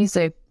UK,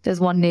 so if there's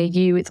one near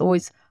you.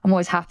 I'm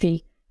always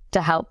happy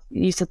to help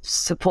you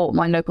support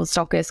my local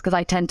stockists, because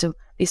I tend to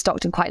be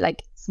stocked in quite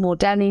like small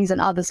delis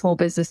and other small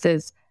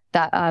businesses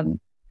that are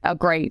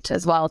great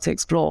as well to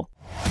explore.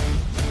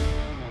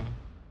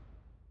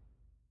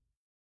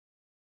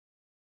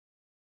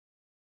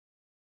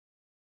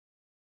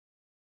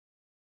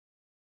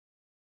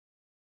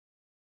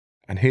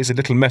 And here's a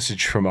little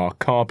message from our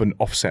carbon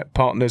offset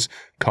partners,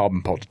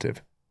 Carbon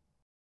Positive.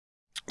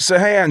 So,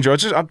 hey, Andrew,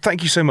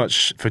 thank you so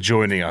much for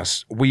joining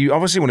us. We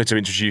obviously wanted to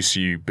introduce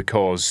you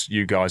because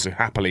you guys are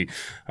happily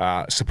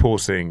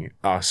supporting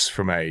us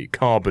from a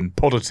carbon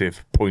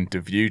positive point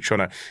of view,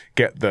 trying to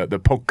get the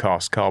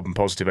podcast Carbon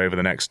Positive over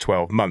the next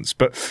 12 months.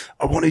 But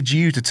I wanted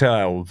you to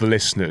tell the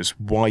listeners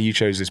why you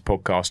chose this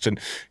podcast and,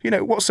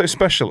 what's so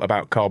special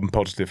about Carbon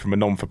Positive from a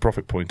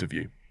non-for-profit point of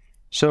view.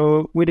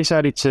 So we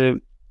decided to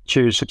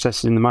choose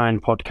Success in the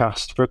Mind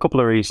podcast for a couple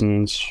of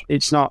reasons.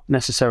 It's not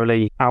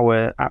necessarily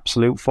our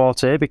absolute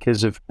forte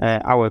because of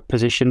our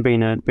position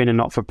being a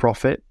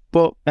not-for-profit,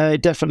 but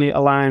it definitely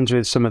aligns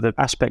with some of the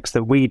aspects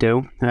that we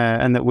do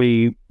and that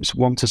we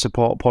want to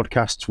support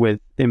podcasts with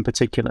in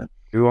particular.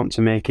 We want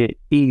to make it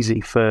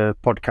easy for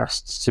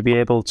podcasts to be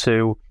able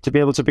to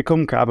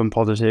become carbon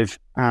positive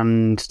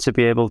and to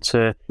be able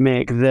to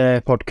make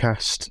their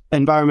podcast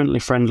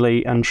environmentally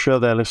friendly and show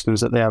their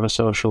listeners that they have a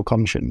social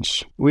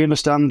conscience. We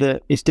understand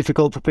that it's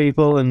difficult for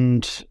people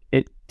and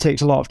it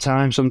takes a lot of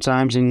time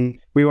sometimes, and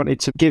we wanted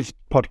to give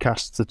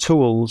podcasts the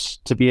tools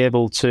to be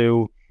able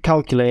to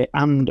calculate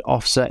and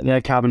offset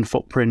their carbon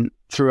footprint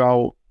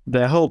throughout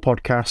their whole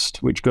podcast,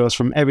 which goes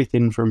from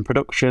everything from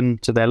production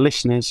to their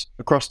listeners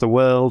across the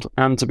world,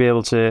 and to be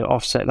able to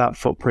offset that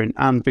footprint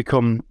and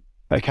become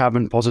a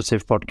carbon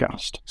positive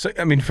podcast. So,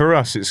 I mean, for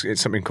us,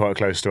 it's something quite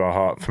close to our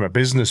heart. From a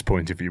business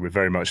point of view, we're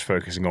very much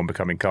focusing on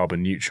becoming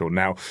carbon neutral.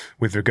 Now,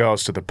 with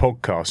regards to the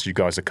podcast, you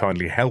guys are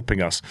kindly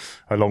helping us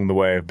along the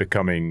way of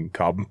becoming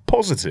carbon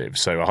positive.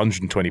 So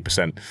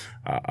 120%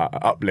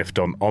 uplift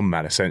on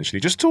that, essentially.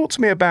 Just talk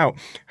to me about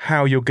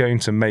how you're going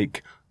to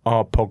make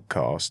our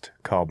podcast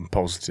carbon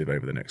positive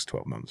over the next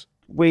 12 months.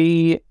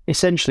 We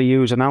essentially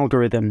use an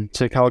algorithm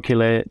to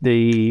calculate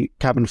the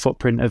carbon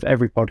footprint of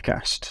every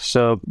podcast.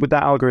 So with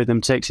that algorithm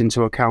takes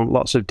into account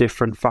lots of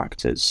different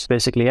factors,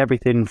 basically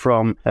everything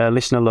from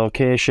listener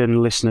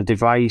location, listener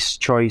device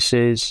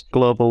choices,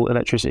 global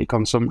electricity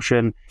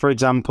consumption. For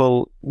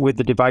example, with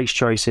the device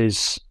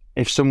choices,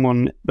 if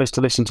someone was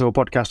to listen to a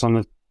podcast on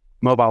a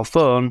mobile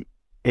phone,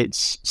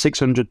 it's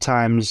 600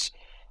 times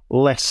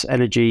less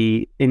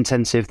energy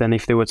intensive than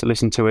if they were to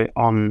listen to it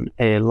on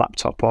a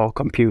laptop or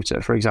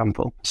computer, for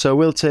example. So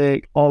we'll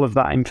take all of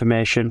that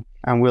information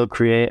and we'll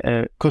create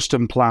a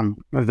custom plan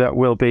that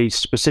will be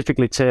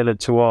specifically tailored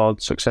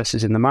towards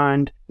successes in the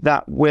mind.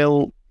 That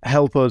will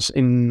help us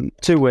in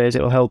two ways.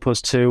 It will help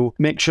us to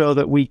make sure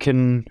that we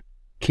can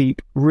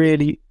keep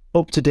really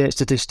up-to-date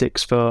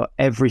statistics for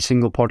every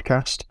single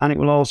podcast, and it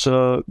will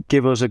also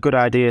give us a good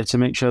idea to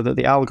make sure that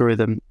the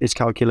algorithm is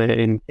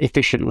calculating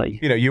efficiently.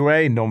 You know, you're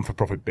a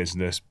non-for-profit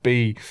business.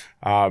 B,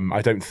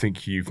 I don't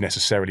think you've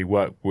necessarily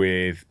worked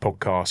with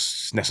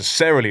podcasts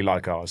necessarily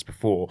like ours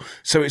before,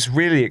 so it's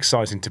really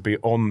exciting to be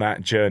on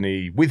that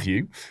journey with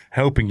you,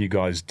 helping you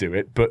guys do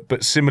it,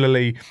 but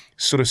similarly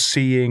sort of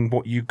seeing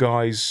what you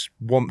guys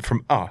want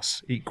from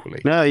us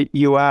equally. No,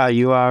 you are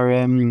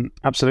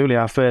absolutely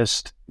our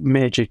first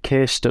major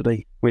case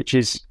study, which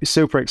is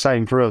super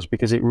exciting for us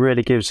because it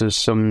really gives us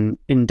some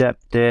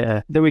in-depth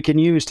data that we can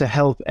use to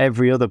help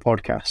every other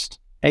podcast.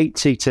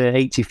 80 to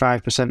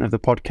 85% of the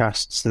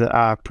podcasts that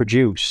are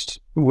produced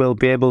will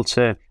be able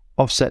to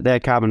offset their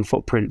carbon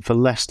footprint for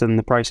less than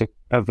the price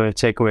of a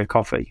takeaway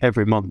coffee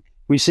every month.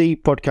 We see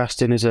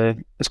podcasting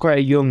as quite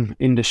a young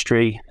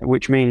industry,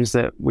 which means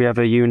that we have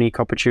a unique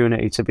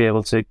opportunity to be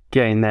able to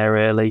get in there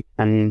early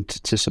and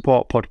to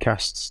support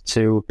podcasts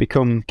to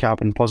become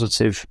carbon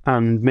positive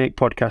and make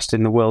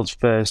podcasting the world's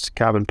first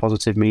carbon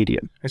positive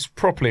medium. It's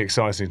properly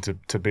exciting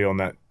to be on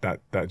that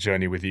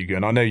journey with you.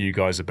 And I know you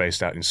guys are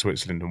based out in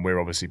Switzerland and we're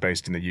obviously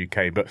based in the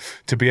UK, but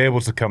to be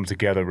able to come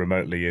together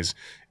remotely is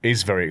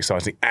very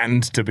exciting,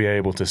 and to be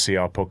able to see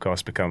our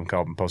podcast become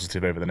carbon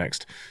positive over the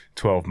next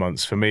 12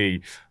 months for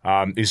me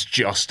is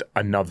just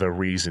another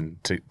reason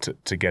to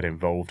get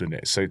involved in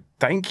it. So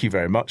thank you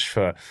very much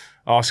for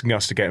asking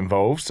us to get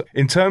involved.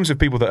 In terms of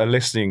people that are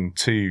listening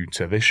to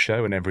this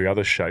show and every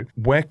other show,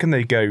 where can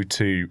they go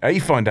to A,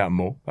 find out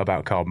more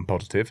about Carbon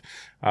Positive,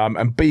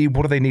 and B,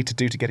 what do they need to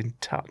do to get in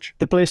touch?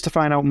 The place to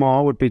find out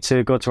more would be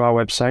to go to our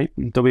website,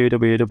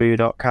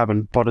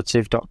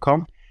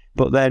 www.carbonpositive.com.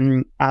 But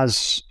then,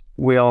 as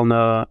we all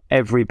know,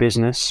 every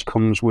business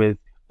comes with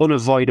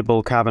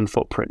unavoidable carbon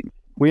footprint.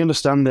 We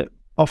understand that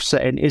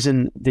offsetting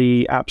isn't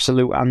the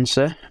absolute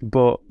answer,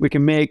 but we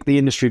can make the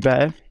industry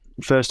better,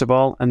 first of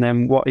all, and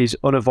then what is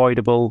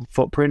unavoidable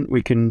footprint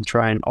we can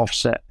try and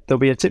offset. There'll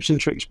be a tips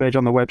and tricks page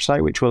on the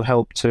website which will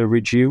help to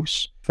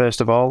reduce, first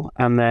of all,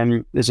 and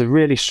then there's a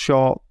really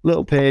short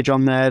little page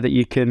on there that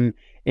you can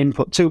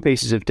input 2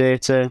 pieces of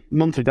data,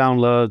 monthly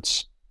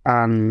downloads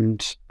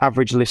and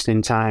average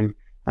listening time.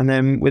 And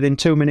then within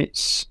 2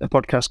 minutes, a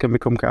podcast can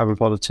become carbon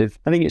positive.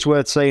 I think it's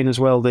worth saying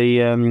as well,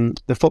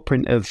 the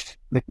footprint of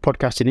the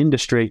podcasting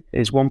industry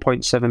is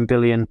 1.7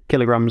 billion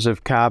kilograms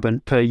of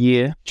carbon per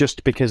year,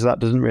 just because that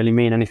doesn't really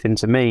mean anything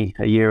to me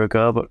a year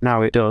ago, but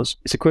now it does.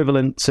 It's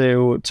equivalent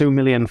to 2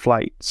 million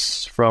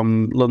flights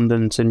from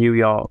London to New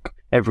York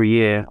every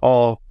year,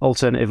 or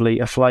alternatively,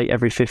 a flight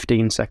every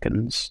 15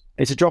 seconds.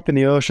 It's a drop in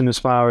the ocean as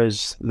far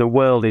as the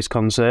world is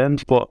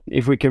concerned, but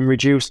if we can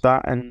reduce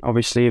that and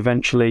obviously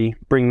eventually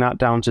bring that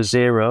down to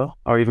zero,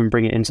 or even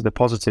bring it into the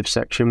positive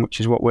section, which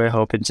is what we're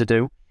hoping to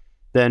do,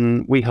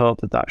 then we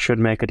hope that should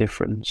make a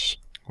difference.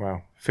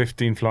 Wow.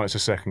 15 flights a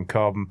second,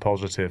 carbon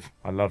positive.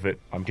 I love it.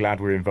 I'm glad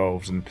we're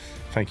involved, and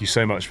thank you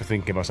so much for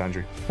thinking of us,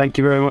 Andrew. Thank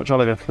you very much,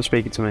 Oliver, for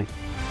speaking to me.